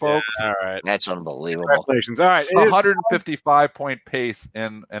 games, folks. Yeah, all right. That's unbelievable. Congratulations. All right. It's a 155-point pace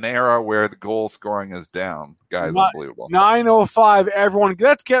in an era where the goal scoring is down. Guys, unbelievable. 9:05, everyone.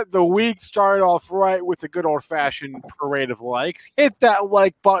 Let's get the week started off right with a good old-fashioned parade of likes. Hit that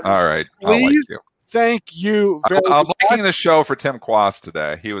like button. All right. Please. I'll like you. Thank you very I'm much. liking the show for Tim Quast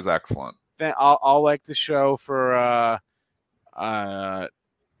today. He was excellent. I'll like the show for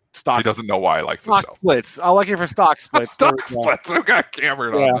stock. He doesn't know why I like the stock show. splits. I'll like it for stock splits. Stock splits. Who got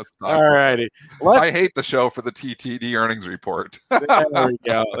cambered on this? All righty. I hate the show for the TTD earnings report. There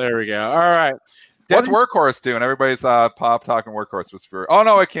we go. All right. What's Workhorse doing? Everybody's pop talking Workhorse was for. Oh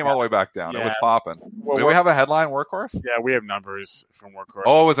no, it came all the way back down. It was popping. Do we have a headline Workhorse? Yeah, we have numbers from Workhorse.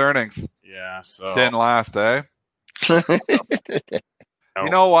 Oh, it was earnings. Yeah, so didn't last, eh? You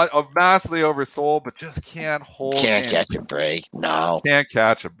know what? Massively oversold, but just can't hold. Can't catch a break. No, can't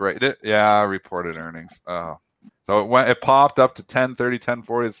catch a break. Yeah, reported earnings. Oh, so it popped up to 10.30,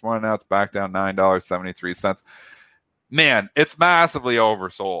 10.40 this morning. Now it's back down $9.73. Man, it's massively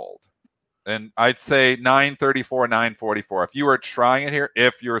oversold. And I'd say 934, 944. If you were trying it here,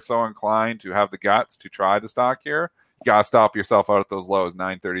 if you're so inclined to have the guts to try the stock here, you gotta stop yourself out at those lows.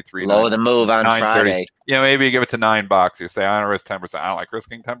 933. Low the move on Friday. Yeah, maybe you give it to $9. You say I don't risk 10%. I don't like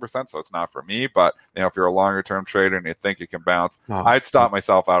risking 10%, so it's not for me. But if you're a longer term trader and you think you can bounce, I'd stop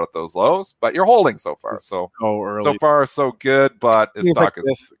myself out at those lows. But you're holding so far, so early. So far so good. But the stock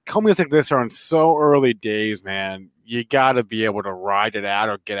is companies like this are in so early days, man. You got to be able to ride it out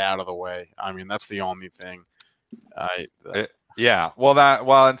or get out of the way. I mean, that's the only thing. Yeah.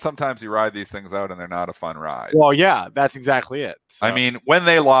 And sometimes you ride these things out and they're not a fun ride. Well, yeah, that's exactly it. So. I mean, when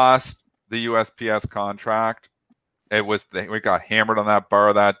they lost the USPS contract, we got hammered on that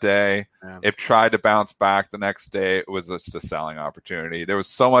bar that day. Yeah. It tried to bounce back the next day. It was just a selling opportunity. There was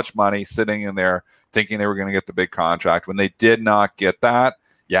so much money sitting in there thinking they were going to get the big contract. When they did not get that,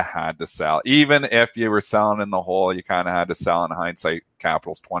 you had to sell. Even if you were selling in the hole, you kind of had to sell in hindsight.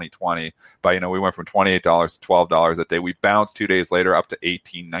 Capital's 2020. But, we went from $28 to $12 a day. We bounced 2 days later up to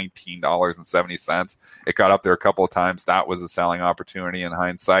 $18, $19.70. It got up there a couple of times. That was a selling opportunity in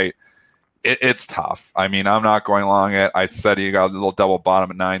hindsight. It's tough. I mean, I'm not going long it. I said you got a little double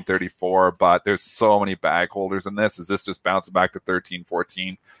bottom at 934, but there's so many bag holders in this. Is this just bouncing back to 13,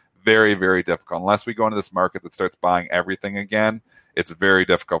 14? Very, very difficult. Unless we go into this market that starts buying everything again, it's very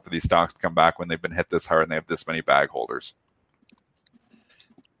difficult for these stocks to come back when they've been hit this hard and they have this many bag holders.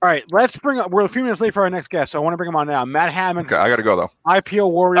 All right, let's bring up. We're a few minutes late for our next guest, so I want to bring him on now. Matt Hammond. Okay, I got to go, though. IPO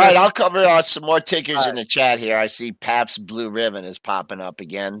Warrior. All right, I'll cover some more tickers in the chat here. I see Pabst Blue Ribbon is popping up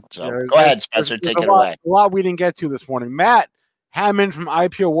again. So go ahead, Spencer, take it away. A lot we didn't get to this morning. Matt Hammond from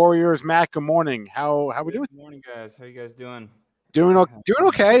IPO Warriors. Matt, good morning. How we doing? Good morning, guys. How you guys doing? Doing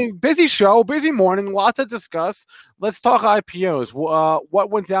okay. Busy show, busy morning, lots to discuss. Let's talk IPOs. What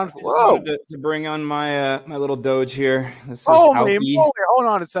went down? To bring on my my little Doge here. This is hold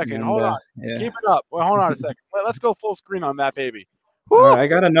on a second. Hold on. Yeah. Keep it up. Well, hold on a second. Let's go full screen on that baby. All right, I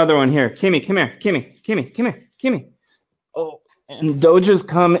got another one here. Kimmy, come here. Kimmy. Oh, and Doges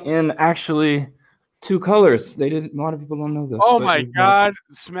come in actually 2 colors. A lot of people don't know this. Oh my God!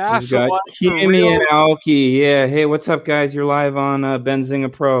 Smash the like Kimmy and Aoki. Yeah. Hey, what's up, guys? You're live on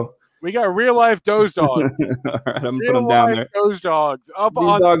Benzinga Pro. We got real life Doge dogs. All right, I'm putting them down there. Doge dogs.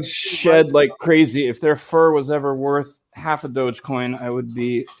 These dogs shed like crazy. If their fur was ever worth half a Dogecoin, I would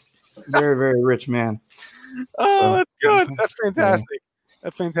be very, very rich man. Oh, that's good. That's fantastic. Yeah.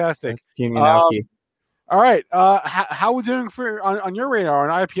 That's fantastic. That's Kimmy and Aoki. All right. How are we doing on your radar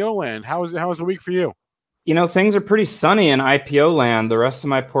on IPO land? How was the week for you? Things are pretty sunny in IPO land. The rest of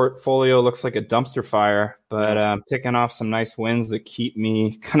my portfolio looks like a dumpster fire, but I'm picking off some nice wins that keep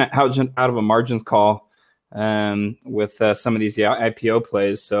me kind of out of a margins call with some of these IPO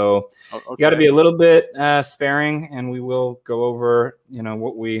plays. So you got to be a little bit sparing, and we will go over,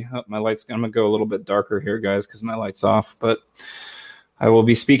 what my light's going to go a little bit darker here, guys, because my light's off, but I will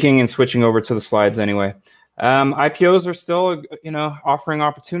be speaking and switching over to the slides anyway. IPOs are still, offering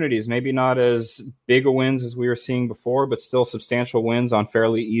opportunities, maybe not as big a wins as we were seeing before, but still substantial wins on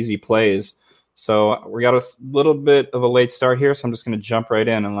fairly easy plays. So we got a little bit of a late start here, so I'm just going to jump right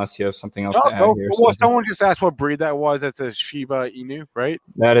in unless you have something else to add here. Well, someone just asked what breed that was. That's a Shiba Inu, right?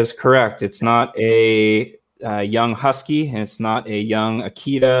 That is correct. It's not a young Husky, and it's not a young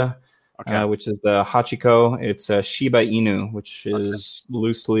Akita. Okay. Which is the Hachiko. It's a Shiba Inu, which is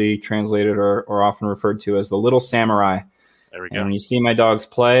loosely translated or often referred to as the little samurai. There we go. And when you see my dogs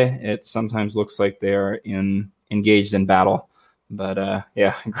play, it sometimes looks like they're engaged in battle. But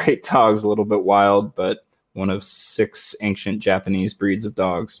great dogs, a little bit wild, but one of 6 ancient Japanese breeds of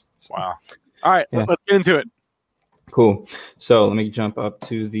dogs. So, wow. All right, let's get into it. Cool. So let me jump up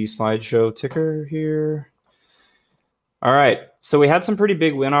to the slideshow ticker here. All right. So we had some pretty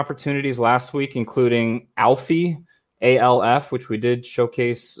big win opportunities last week, including Alfie, ALF, which we did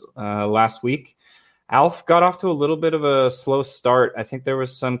showcase last week. ALF got off to a little bit of a slow start. I think there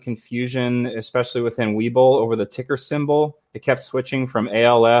was some confusion, especially within Webull, over the ticker symbol. It kept switching from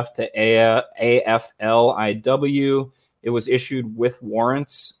ALF to AFLIW. It was issued with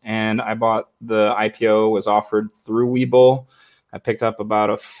warrants, and I bought the IPO was offered through Webull. I picked up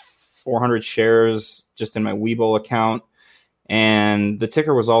about 400 shares just in my Webull account, and the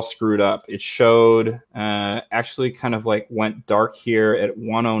ticker was all screwed up. It showed actually kind of like went dark here at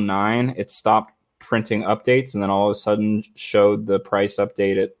 109. It stopped printing updates, and then all of a sudden showed the price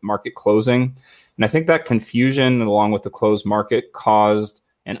update at market closing. And I think that confusion, along with the closed market, caused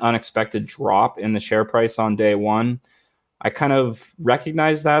an unexpected drop in the share price on day one. I kind of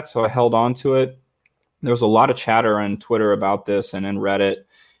recognized that, so I held on to it. There was a lot of chatter on Twitter about this and in Reddit.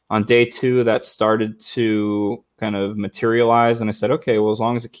 On day two, that started to kind of materialize, and I said, okay, well, as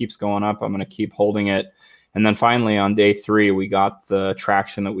long as it keeps going up, I'm going to keep holding it. And then finally, on day three, we got the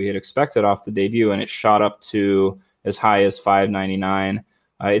traction that we had expected off the debut, and it shot up to as high as $5.99.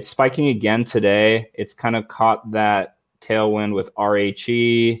 It's spiking again today. It's kind of caught that tailwind with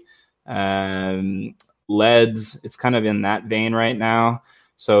RHE, LEDs. It's kind of in that vein right now.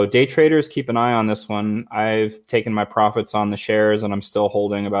 So day traders, keep an eye on this one. I've taken my profits on the shares, and I'm still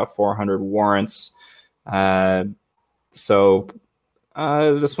holding about 400 warrants. So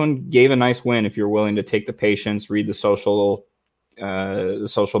this one gave a nice win if you're willing to take the patience, read the social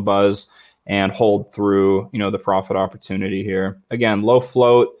buzz, and hold through, the profit opportunity here. Again, low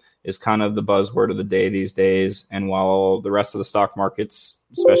float is kind of the buzzword of the day these days. And while the rest of the stock markets,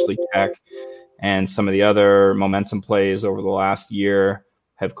 especially tech and some of the other momentum plays over the last year,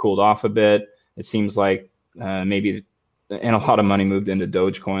 have cooled off a bit, it seems like maybe and a lot of money moved into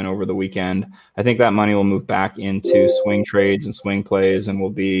Dogecoin over the weekend. I think that money will move back into swing trades and swing plays, and we'll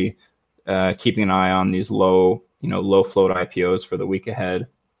be keeping an eye on these low float IPOs for the week ahead.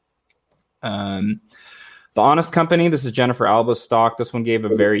 The Honest Company, this is Jennifer Alba's stock. This one gave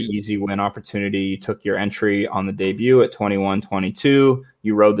a very easy win opportunity. You took your entry on the debut at 21.22.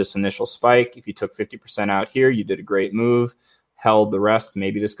 You rode this initial spike. If you took 50% out here, you did a great move, held the rest.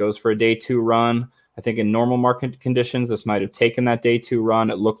 Maybe this goes for a day two run. I think in normal market conditions, this might have taken that day two run.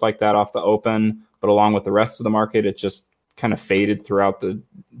 It looked like that off the open, but along with the rest of the market, it just kind of faded throughout the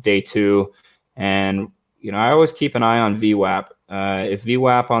day two. And, I always keep an eye on VWAP. If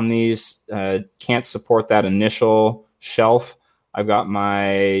VWAP on these can't support that initial shelf, I've got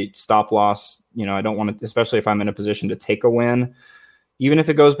my stop loss. I don't want to, especially if I'm in a position to take a win. Even if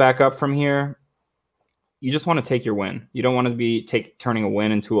it goes back up from here, you just want to take your win. You don't want to be turning a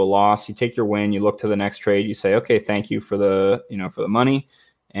win into a loss. You take your win, you look to the next trade, you say, okay, thank you for the money.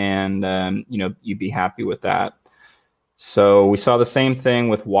 And, you'd be happy with that. So we saw the same thing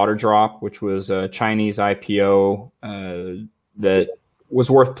with Waterdrop, which was a Chinese IPO that was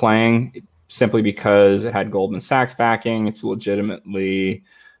worth playing simply because it had Goldman Sachs backing. It's a legitimately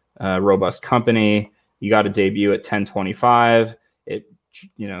robust company. You got a debut at 10.25. It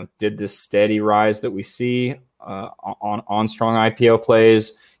did this steady rise that we see on strong IPO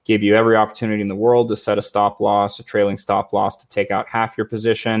plays, gave you every opportunity in the world to set a stop loss, a trailing stop loss to take out half your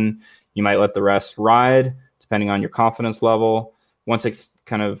position. You might let the rest ride, depending on your confidence level. Once it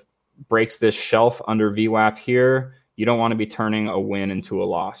kind of breaks this shelf under VWAP here, you don't want to be turning a win into a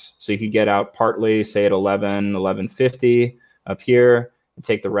loss. So you could get out partly, say at 11.50 up here, and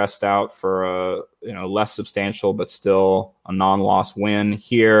take the rest out for a less substantial but still a non-loss win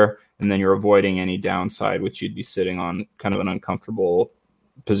here, and then you're avoiding any downside, which you'd be sitting on kind of an uncomfortable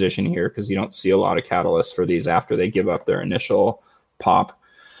position here because you don't see a lot of catalysts for these after they give up their initial pop.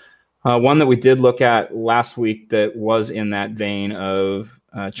 One that we did look at last week that was in that vein of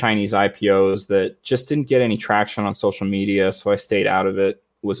Chinese IPOs that just didn't get any traction on social media, so I stayed out of it,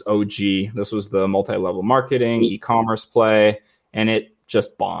 was OG. This was the multi-level marketing, e-commerce play, and it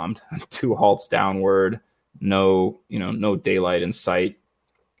just bombed. 2 halts downward, no daylight in sight.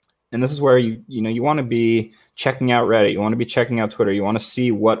 And this is where you want to be checking out Reddit, you want to be checking out Twitter, you want to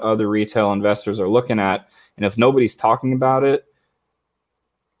see what other retail investors are looking at, and if nobody's talking about it,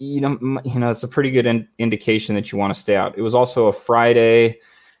 it's a pretty good indication that you want to stay out. It was also a Friday.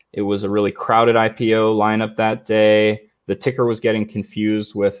 It was a really crowded IPO lineup that day. The ticker was getting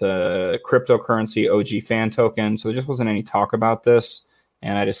confused with a cryptocurrency OG fan token. So there just wasn't any talk about this.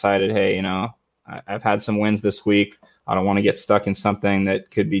 And I decided, hey, I've had some wins this week. I don't want to get stuck in something that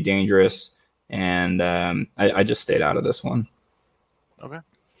could be dangerous. and I just stayed out of this one.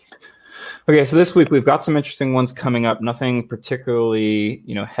 Okay, so this week we've got some interesting ones coming up. Nothing particularly,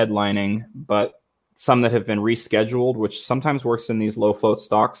 headlining, but some that have been rescheduled, which sometimes works in these low float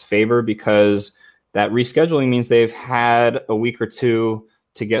stocks' favor because that rescheduling means they've had a week or two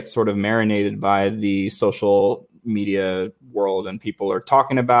to get sort of marinated by the social media world, and people are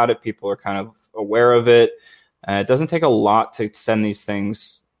talking about it. People are kind of aware of it. It doesn't take a lot to send these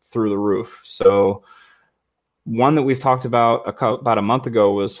things through the roof. So one that we've talked about about a month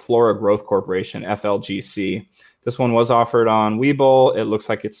ago was Flora Growth Corporation, FLGC. This one was offered on Webull. It looks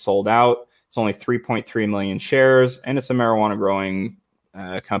like it's sold out. It's only 3.3 million shares, and it's a marijuana growing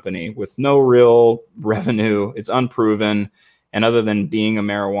company with no real revenue. It's unproven. And other than being a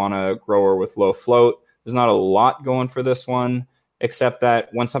marijuana grower with low float, there's not a lot going for this one, except that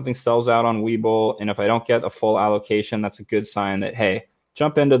when something sells out on Webull, and if I don't get a full allocation, that's a good sign that, hey,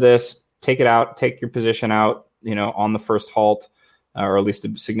 jump into this, take it out, take your position out, on the first halt, or at least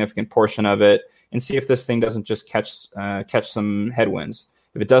a significant portion of it, and see if this thing doesn't just catch some headwinds.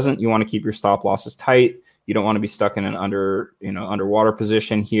 If it doesn't, you want to keep your stop losses tight. You don't want to be stuck in an underwater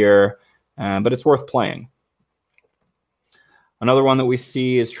position here, but it's worth playing. Another one that we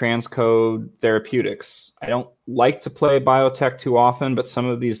see is Transcode Therapeutics. I don't like to play biotech too often, but some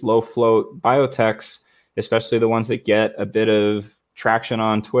of these low float biotechs, especially the ones that get a bit of traction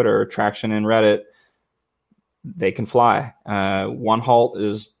on Twitter, traction in Reddit, they can fly. One halt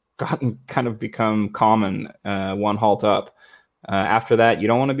has become common. One halt up. After that, you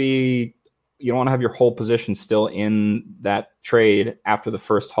don't want to have your whole position still in that trade after the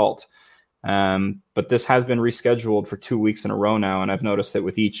first halt. But this has been rescheduled for 2 weeks in a row now, and I've noticed that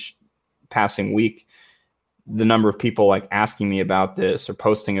with each passing week, the number of people asking me about this or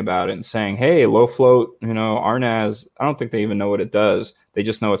posting about it and saying, "Hey, low float, RNAS." I don't think they even know what it does. They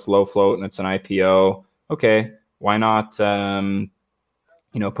just know it's low float and it's an IPO. Okay, why not?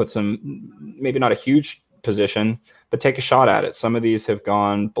 Put some, maybe not a huge position, but take a shot at it. Some of these have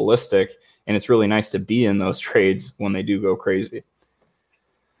gone ballistic, and it's really nice to be in those trades when they do go crazy.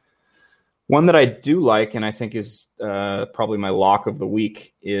 One that I do like, and I think is probably my lock of the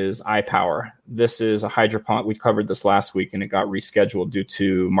week, is iPower. This is a hydroponic. We covered this last week, and it got rescheduled due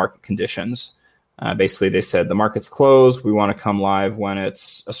to market conditions. Basically, they said the market's closed. We want to come live when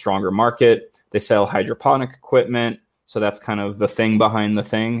it's a stronger market. They sell hydroponic equipment, so that's kind of the thing behind the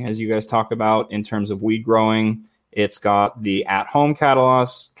thing, as you guys talk about in terms of weed growing. It's got the at-home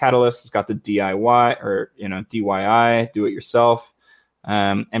catalyst. It's got the DIY or DIY, do it yourself.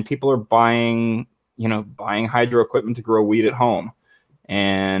 And people are buying hydro equipment to grow weed at home.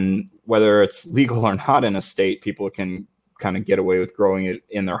 And whether it's legal or not in a state, people can kind of get away with growing it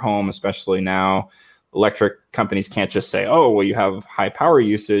in their home, especially now. Electric companies can't just say, "Oh, well, you have high power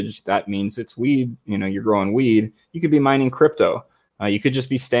usage. That means it's weed. You're growing weed." You could be mining crypto. You could just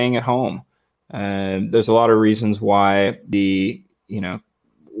be staying at home. There's a lot of reasons why the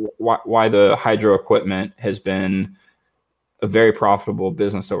hydro equipment has been a very profitable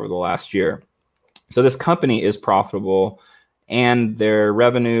business over the last year. So this company is profitable, and their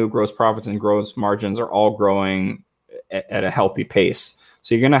revenue, gross profits, and gross margins are all growing at a healthy pace.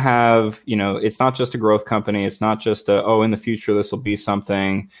 So you're going to have, it's not just a growth company. It's not just in the future, this will be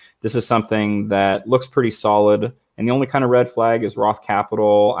something. This is something that looks pretty solid. And the only kind of red flag is Roth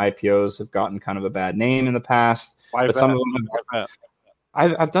Capital. IPOs have gotten kind of a bad name in the past. But some of them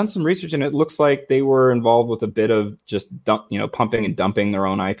I've done some research, and it looks like they were involved with a bit of just pumping and dumping their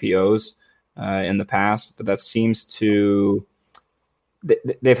own IPOs in the past. But that seems to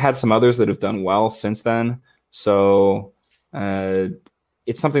they've had some others that have done well since then. So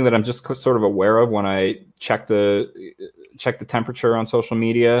it's something that I'm just sort of aware of when I check the temperature on social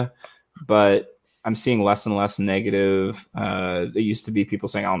media. But I'm seeing less and less negative. There used to be people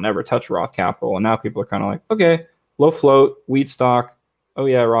saying, "I'll never touch Roth Capital," and now people are kind of like, "Okay, low float, weed stock. Oh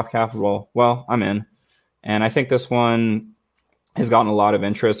yeah, Roth Capital. Well, I'm in." And I think this one has gotten a lot of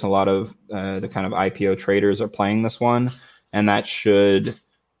interest. A lot of the kind of IPO traders are playing this one. And that should,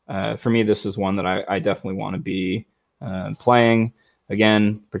 for me, this is one that I definitely want to be playing.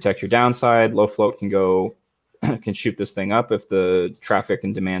 Again, protect your downside. Low float can shoot this thing up if the traffic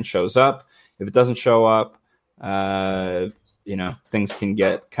and demand shows up. If it doesn't show up, things can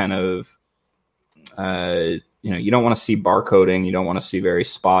get kind of, you don't want to see barcoding. You don't want to see very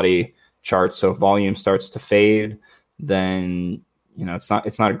spotty charts. So if volume starts to fade, then, it's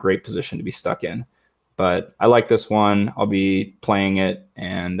not a great position to be stuck in. But I like this one. I'll be playing it.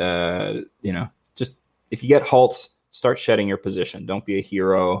 And, just if you get halts, start shedding your position. Don't be a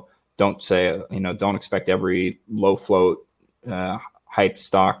hero. Don't say, don't expect every low float hype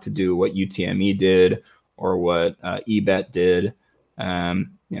stock to do what UTME did or what eBet did.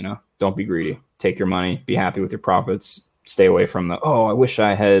 Don't be greedy. Take your money, be happy with your profits, stay away from I wish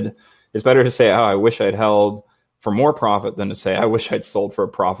I had. It's better to say, I wish I'd held for more profit than to say, I wish I'd sold for a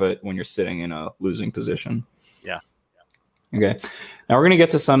profit when you're sitting in a losing position. Yeah. Okay. Now we're going to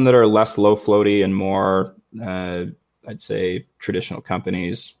get to some that are less low floaty and more, I'd say, traditional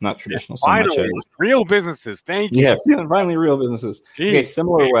companies. Not traditional so much. Real businesses. Thank you. Yeah, finally real businesses. Jeez. Okay,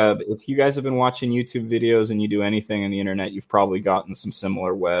 SimilarWeb. If you guys have been watching YouTube videos and you do anything on the internet, you've probably gotten some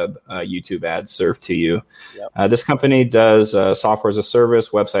SimilarWeb YouTube ads served to you. Yep. This company does software as a service,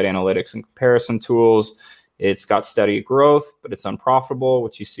 website analytics and comparison tools. It's got steady growth, but it's unprofitable,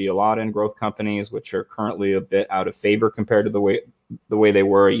 which you see a lot in growth companies, which are currently a bit out of favor compared to the way they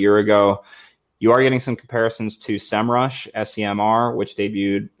were a year ago. You are getting some comparisons to SEMrush, SEMR, which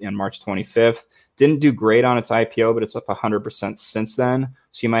debuted on March 25th. Didn't do great on its IPO, but it's up 100% since then.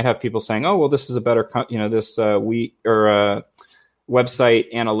 So you might have people saying, "Oh, well, this is a better, website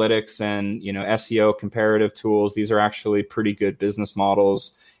analytics and SEO comparative tools. These are actually pretty good business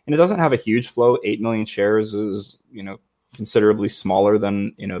models." And it doesn't have a huge float. 8 million shares is considerably smaller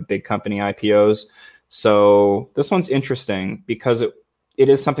than big company IPOs. So this one's interesting because it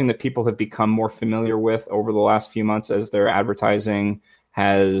is something that people have become more familiar with over the last few months as their advertising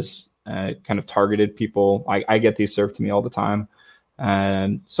has kind of targeted people. I get these served to me all the time.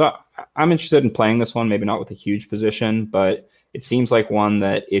 So I'm interested in playing this one, maybe not with a huge position, but it seems like one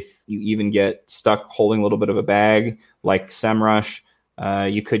that if you even get stuck holding a little bit of a bag like SEMrush,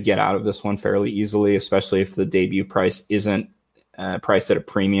 you could get out of this one fairly easily, especially if the debut price isn't priced at a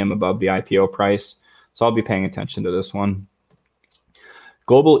premium above the IPO price. So I'll be paying attention to this one.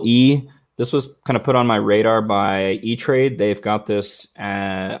 Global E, this was kind of put on my radar by E-Trade. They've got this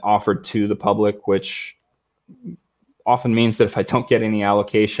offered to the public, which often means that if I don't get any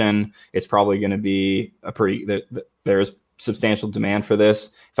allocation, it's probably going to be there's substantial demand for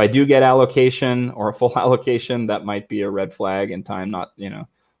this. If I do get allocation or a full allocation, that might be a red flag and time not,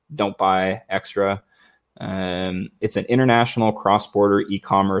 don't buy extra. It's an international cross-border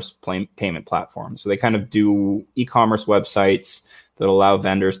e-commerce payment platform. So they kind of do e-commerce websites that allow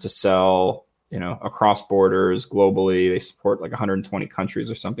vendors to sell, across borders globally. They support like 120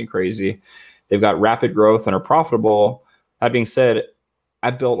 countries or something crazy. They've got rapid growth and are profitable. That being said,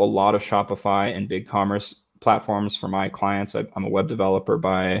 I built a lot of Shopify and BigCommerce platforms for my clients. I'm a web developer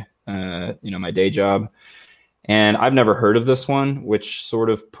by, my day job. And I've never heard of this one, which sort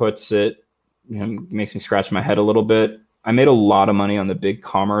of puts it, makes me scratch my head a little bit. I made a lot of money on the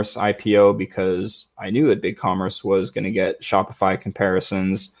BigCommerce IPO because I knew that BigCommerce was going to get Shopify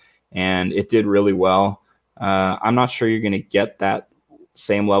comparisons, and it did really well. I'm not sure you're going to get that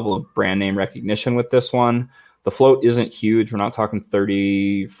same level of brand name recognition with this one. The float isn't huge. We're not talking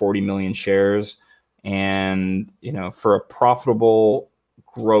 30, 40 million shares. And, for a profitable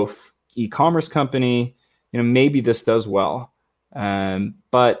growth e-commerce company, maybe this does well.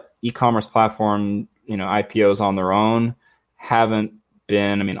 But e-commerce platform, IPOs on their own haven't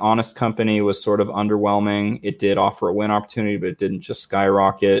been, Honest Company was sort of underwhelming. It did offer a win opportunity, but it didn't just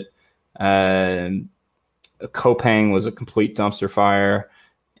skyrocket. Coupang was a complete dumpster fire,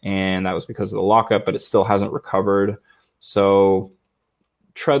 and that was because of the lockup, but it still hasn't recovered. So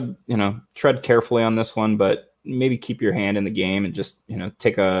tread carefully on this one, but maybe keep your hand in the game and just,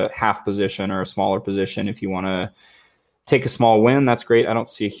 take a half position or a smaller position. If you want to take a small win, that's great. I don't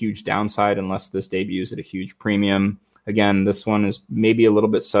see a huge downside unless this debuts at a huge premium. Again, this one is maybe a little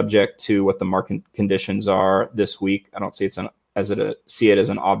bit subject to what the market conditions are this week. I don't see see it as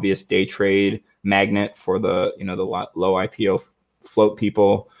an obvious day trade magnet for the low IPO float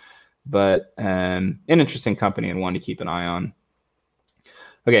people, but an interesting company and one to keep an eye on.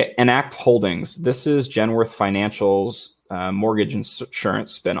 Okay, Enact Holdings. This is Genworth Financial's mortgage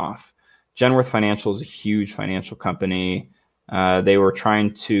insurance spinoff. Genworth Financial is a huge financial company. They were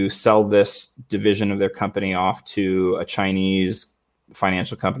trying to sell this division of their company off to a Chinese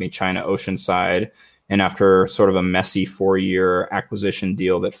financial company, China Oceanside. And after sort of a messy 4-year acquisition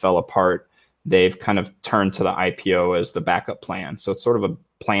deal that fell apart, they've kind of turned to the IPO as the backup plan. So it's sort of a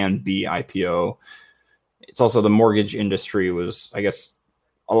plan B IPO. It's also the mortgage industry was, I guess,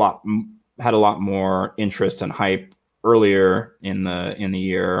 had a lot more interest and hype earlier in the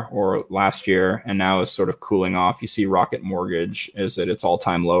year or last year, and now is sort of cooling off. You see Rocket Mortgage is at its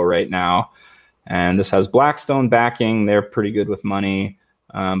all-time low right now, and this has Blackstone backing. They're pretty good with money,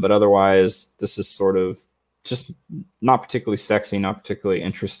 but otherwise this is sort of just not particularly sexy, not particularly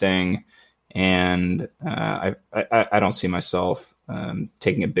interesting, and I don't see myself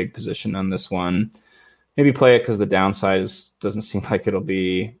taking a big position on this one. maybe play it because the downside doesn't seem like it'll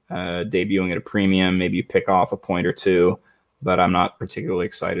be debuting at a premium. Maybe you pick off a point or two, but I'm not particularly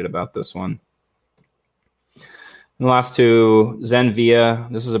excited about this one. And the last two,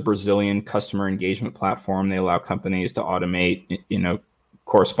 Zenvia. This is a Brazilian customer engagement platform. They allow companies to automate,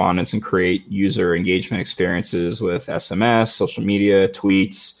 correspondence and create user engagement experiences with SMS, social media,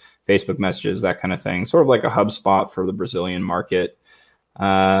 tweets, Facebook messages, that kind of thing. Sort of like a HubSpot for the Brazilian market.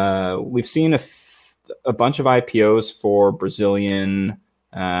 We've seen a bunch of IPOs for Brazilian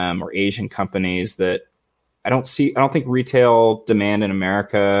or Asian companies that I don't think retail demand in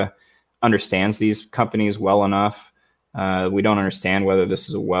America understands these companies well enough. We don't understand whether this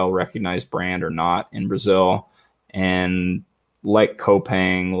is a well-recognized brand or not in Brazil. And like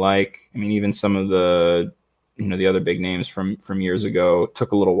Coupang, even some of the other big names from years ago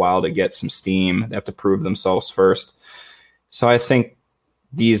took a little while to get some steam. They have to prove themselves first. So I think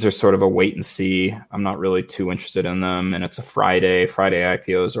these are sort of a wait and see. I'm not really too interested in them. And it's a Friday. Friday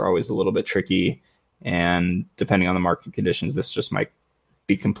IPOs are always a little bit tricky. And depending on the market conditions, this just might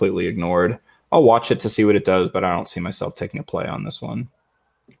be completely ignored. I'll watch it to see what it does, but I don't see myself taking a play on this one.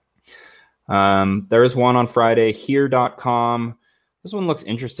 There is one on Friday, Here.com. This one looks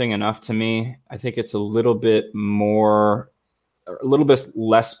interesting enough to me. I think it's a little bit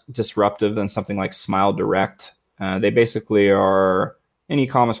less disruptive than something like Smile Direct. They basically are an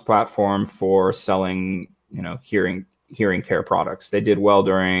e-commerce platform for selling, hearing care products. They did well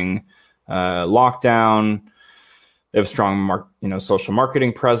during lockdown. They have a strong social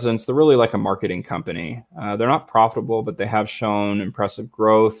marketing presence. They're really like a marketing company. They're not profitable, but they have shown impressive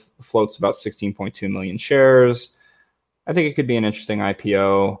growth. The float's about 16.2 million shares. I think it could be an interesting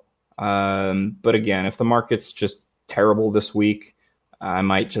IPO. But again, if the market's just terrible this week, I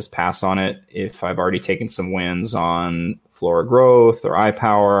might just pass on it if I've already taken some wins on Flora Growth or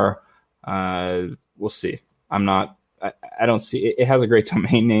iPower. We'll see. I don't see it. It has a great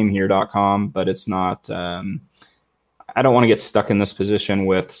domain name, Here.com, but it's not. I don't want to get stuck in this position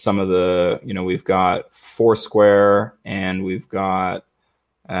with some of the, we've got Foursquare and we've got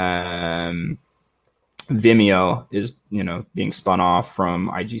Vimeo is, being spun off from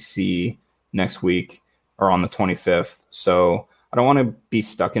IGC next week or on the 25th. So I don't want to be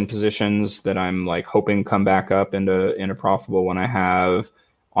stuck in positions that I'm hoping come back up into profitable when I have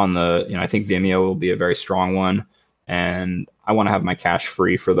on the, I think Vimeo will be a very strong one. And I want to have my cash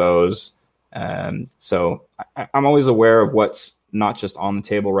free for those. So I'm always aware of what's not just on the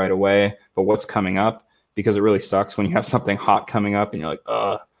table right away, but what's coming up, because it really sucks when you have something hot coming up and you're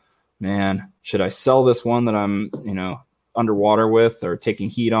like, man, should I sell this one that I'm, underwater with or taking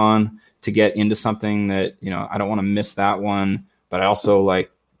heat on to get into something that, I don't want to miss that one, but I also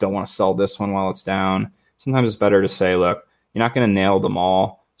don't want to sell this one while it's down. Sometimes it's better to say, look, you're not going to nail them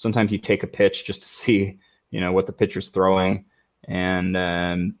all. Sometimes you take a pitch just to see, what the pitcher's throwing. And,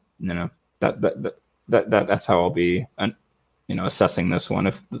 that's how I'll be, assessing this one.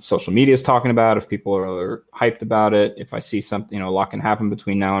 If the social media is talking about, if people are hyped about it, if I see something, a lot can happen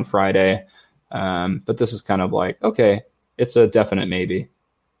between now and Friday. But this is kind of okay, it's a definite maybe.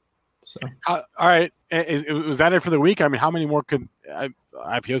 So, all right. Was that it for the week? I mean, how many more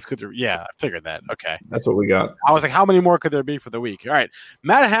IPOs could there? Yeah, I figured that. Okay. That's what we got. I was like, how many more could there be for the week? All right.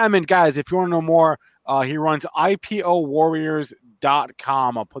 Matt Hammond, guys, if you want to know more, he runs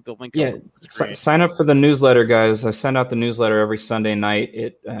IPOwarriors.com. I'll put the link. Yeah, sign up for the newsletter, guys. I send out the newsletter every Sunday night.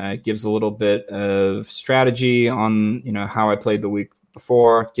 It gives a little bit of strategy on how I played the week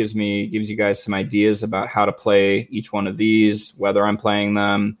before. It gives you guys some ideas about how to play each one of these, whether I'm playing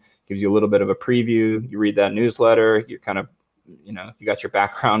them. Gives you a little bit of a preview. You read that newsletter. You kind of you got your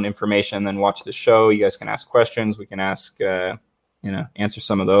background information. Then watch the show. You guys can ask questions. We can answer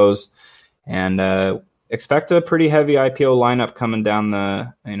some of those, and expect a pretty heavy IPO lineup coming down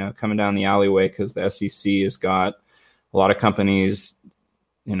the alleyway, because the SEC has got a lot of companies.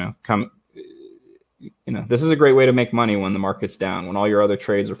 This is a great way to make money when the market's down, when all your other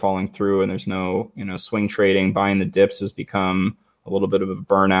trades are falling through, and there's no swing trading. Buying the dips has become a little bit of a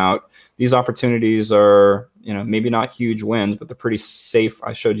burnout. These opportunities are maybe not huge wins, but they're pretty safe.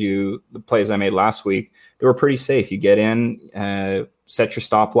 I showed you the plays I made last week. They were pretty safe. You get in, set your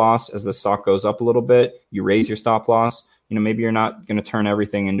stop loss as the stock goes up a little bit. You raise your stop loss. Maybe you're not going to turn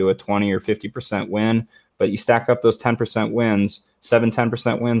everything into a 20 or 50% win, but you stack up those 10% wins,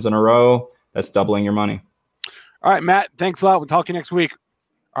 10% wins in a row. That's doubling your money. All right, Matt, thanks a lot. We'll talk to you next week.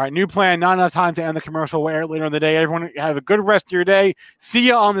 All right, new plan. Not enough time to end the commercial. We'll air it later in the day. Everyone have a good rest of your day. See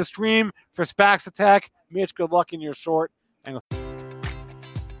you on the stream for SPAX Attack. Mitch, good luck in your short. And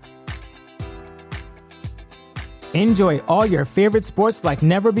Enjoy all your favorite sports like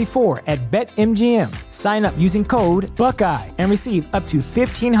never before at BetMGM. Sign up using code Buckeye and receive up to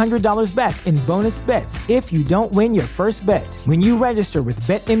 $1,500 back in bonus bets if you don't win your first bet. When you register with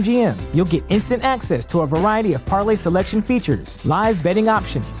BetMGM, you'll get instant access to a variety of parlay selection features, live betting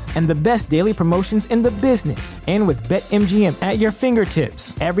options, and the best daily promotions in the business. And with BetMGM at your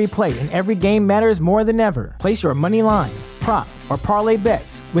fingertips, every play and every game matters more than ever. Place your money line, prop, or parlay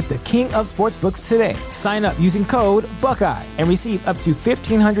bets with the king of sportsbooks today. Sign up using code Buckeye and receive up to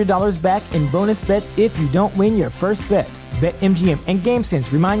 $1,500 back in bonus bets if you don't win your first bet. BetMGM and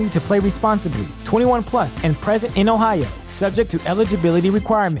GameSense remind you to play responsibly. 21 plus and present in Ohio, subject to eligibility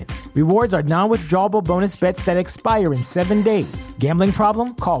requirements. Rewards are non-withdrawable bonus bets that expire in 7 days. Gambling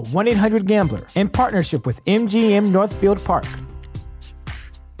problem? Call 1-800-GAMBLER. In partnership with MGM Northfield Park.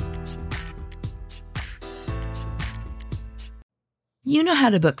 You know how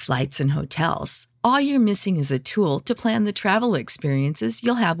to book flights and hotels. All you're missing is a tool to plan the travel experiences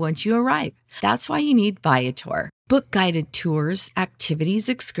you'll have once you arrive. That's why you need Viator. Book guided tours, activities,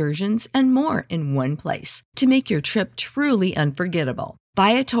 excursions, and more in one place to make your trip truly unforgettable.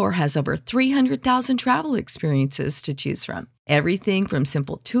 Viator has over 300,000 travel experiences to choose from. Everything from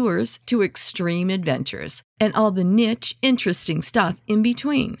simple tours to extreme adventures and all the niche, interesting stuff in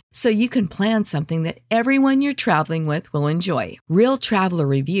between. So you can plan something that everyone you're traveling with will enjoy. Real traveler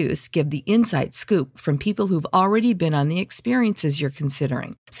reviews give the inside scoop from people who've already been on the experiences you're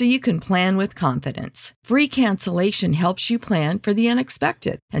considering. So you can plan with confidence. Free cancellation helps you plan for the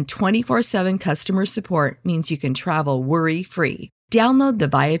unexpected. And 24/7 customer support means you can travel worry-free. Download the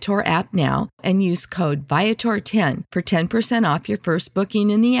Viator app now and use code Viator10 for 10% off your first booking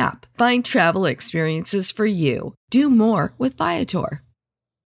in the app. Find travel experiences for you. Do more with Viator.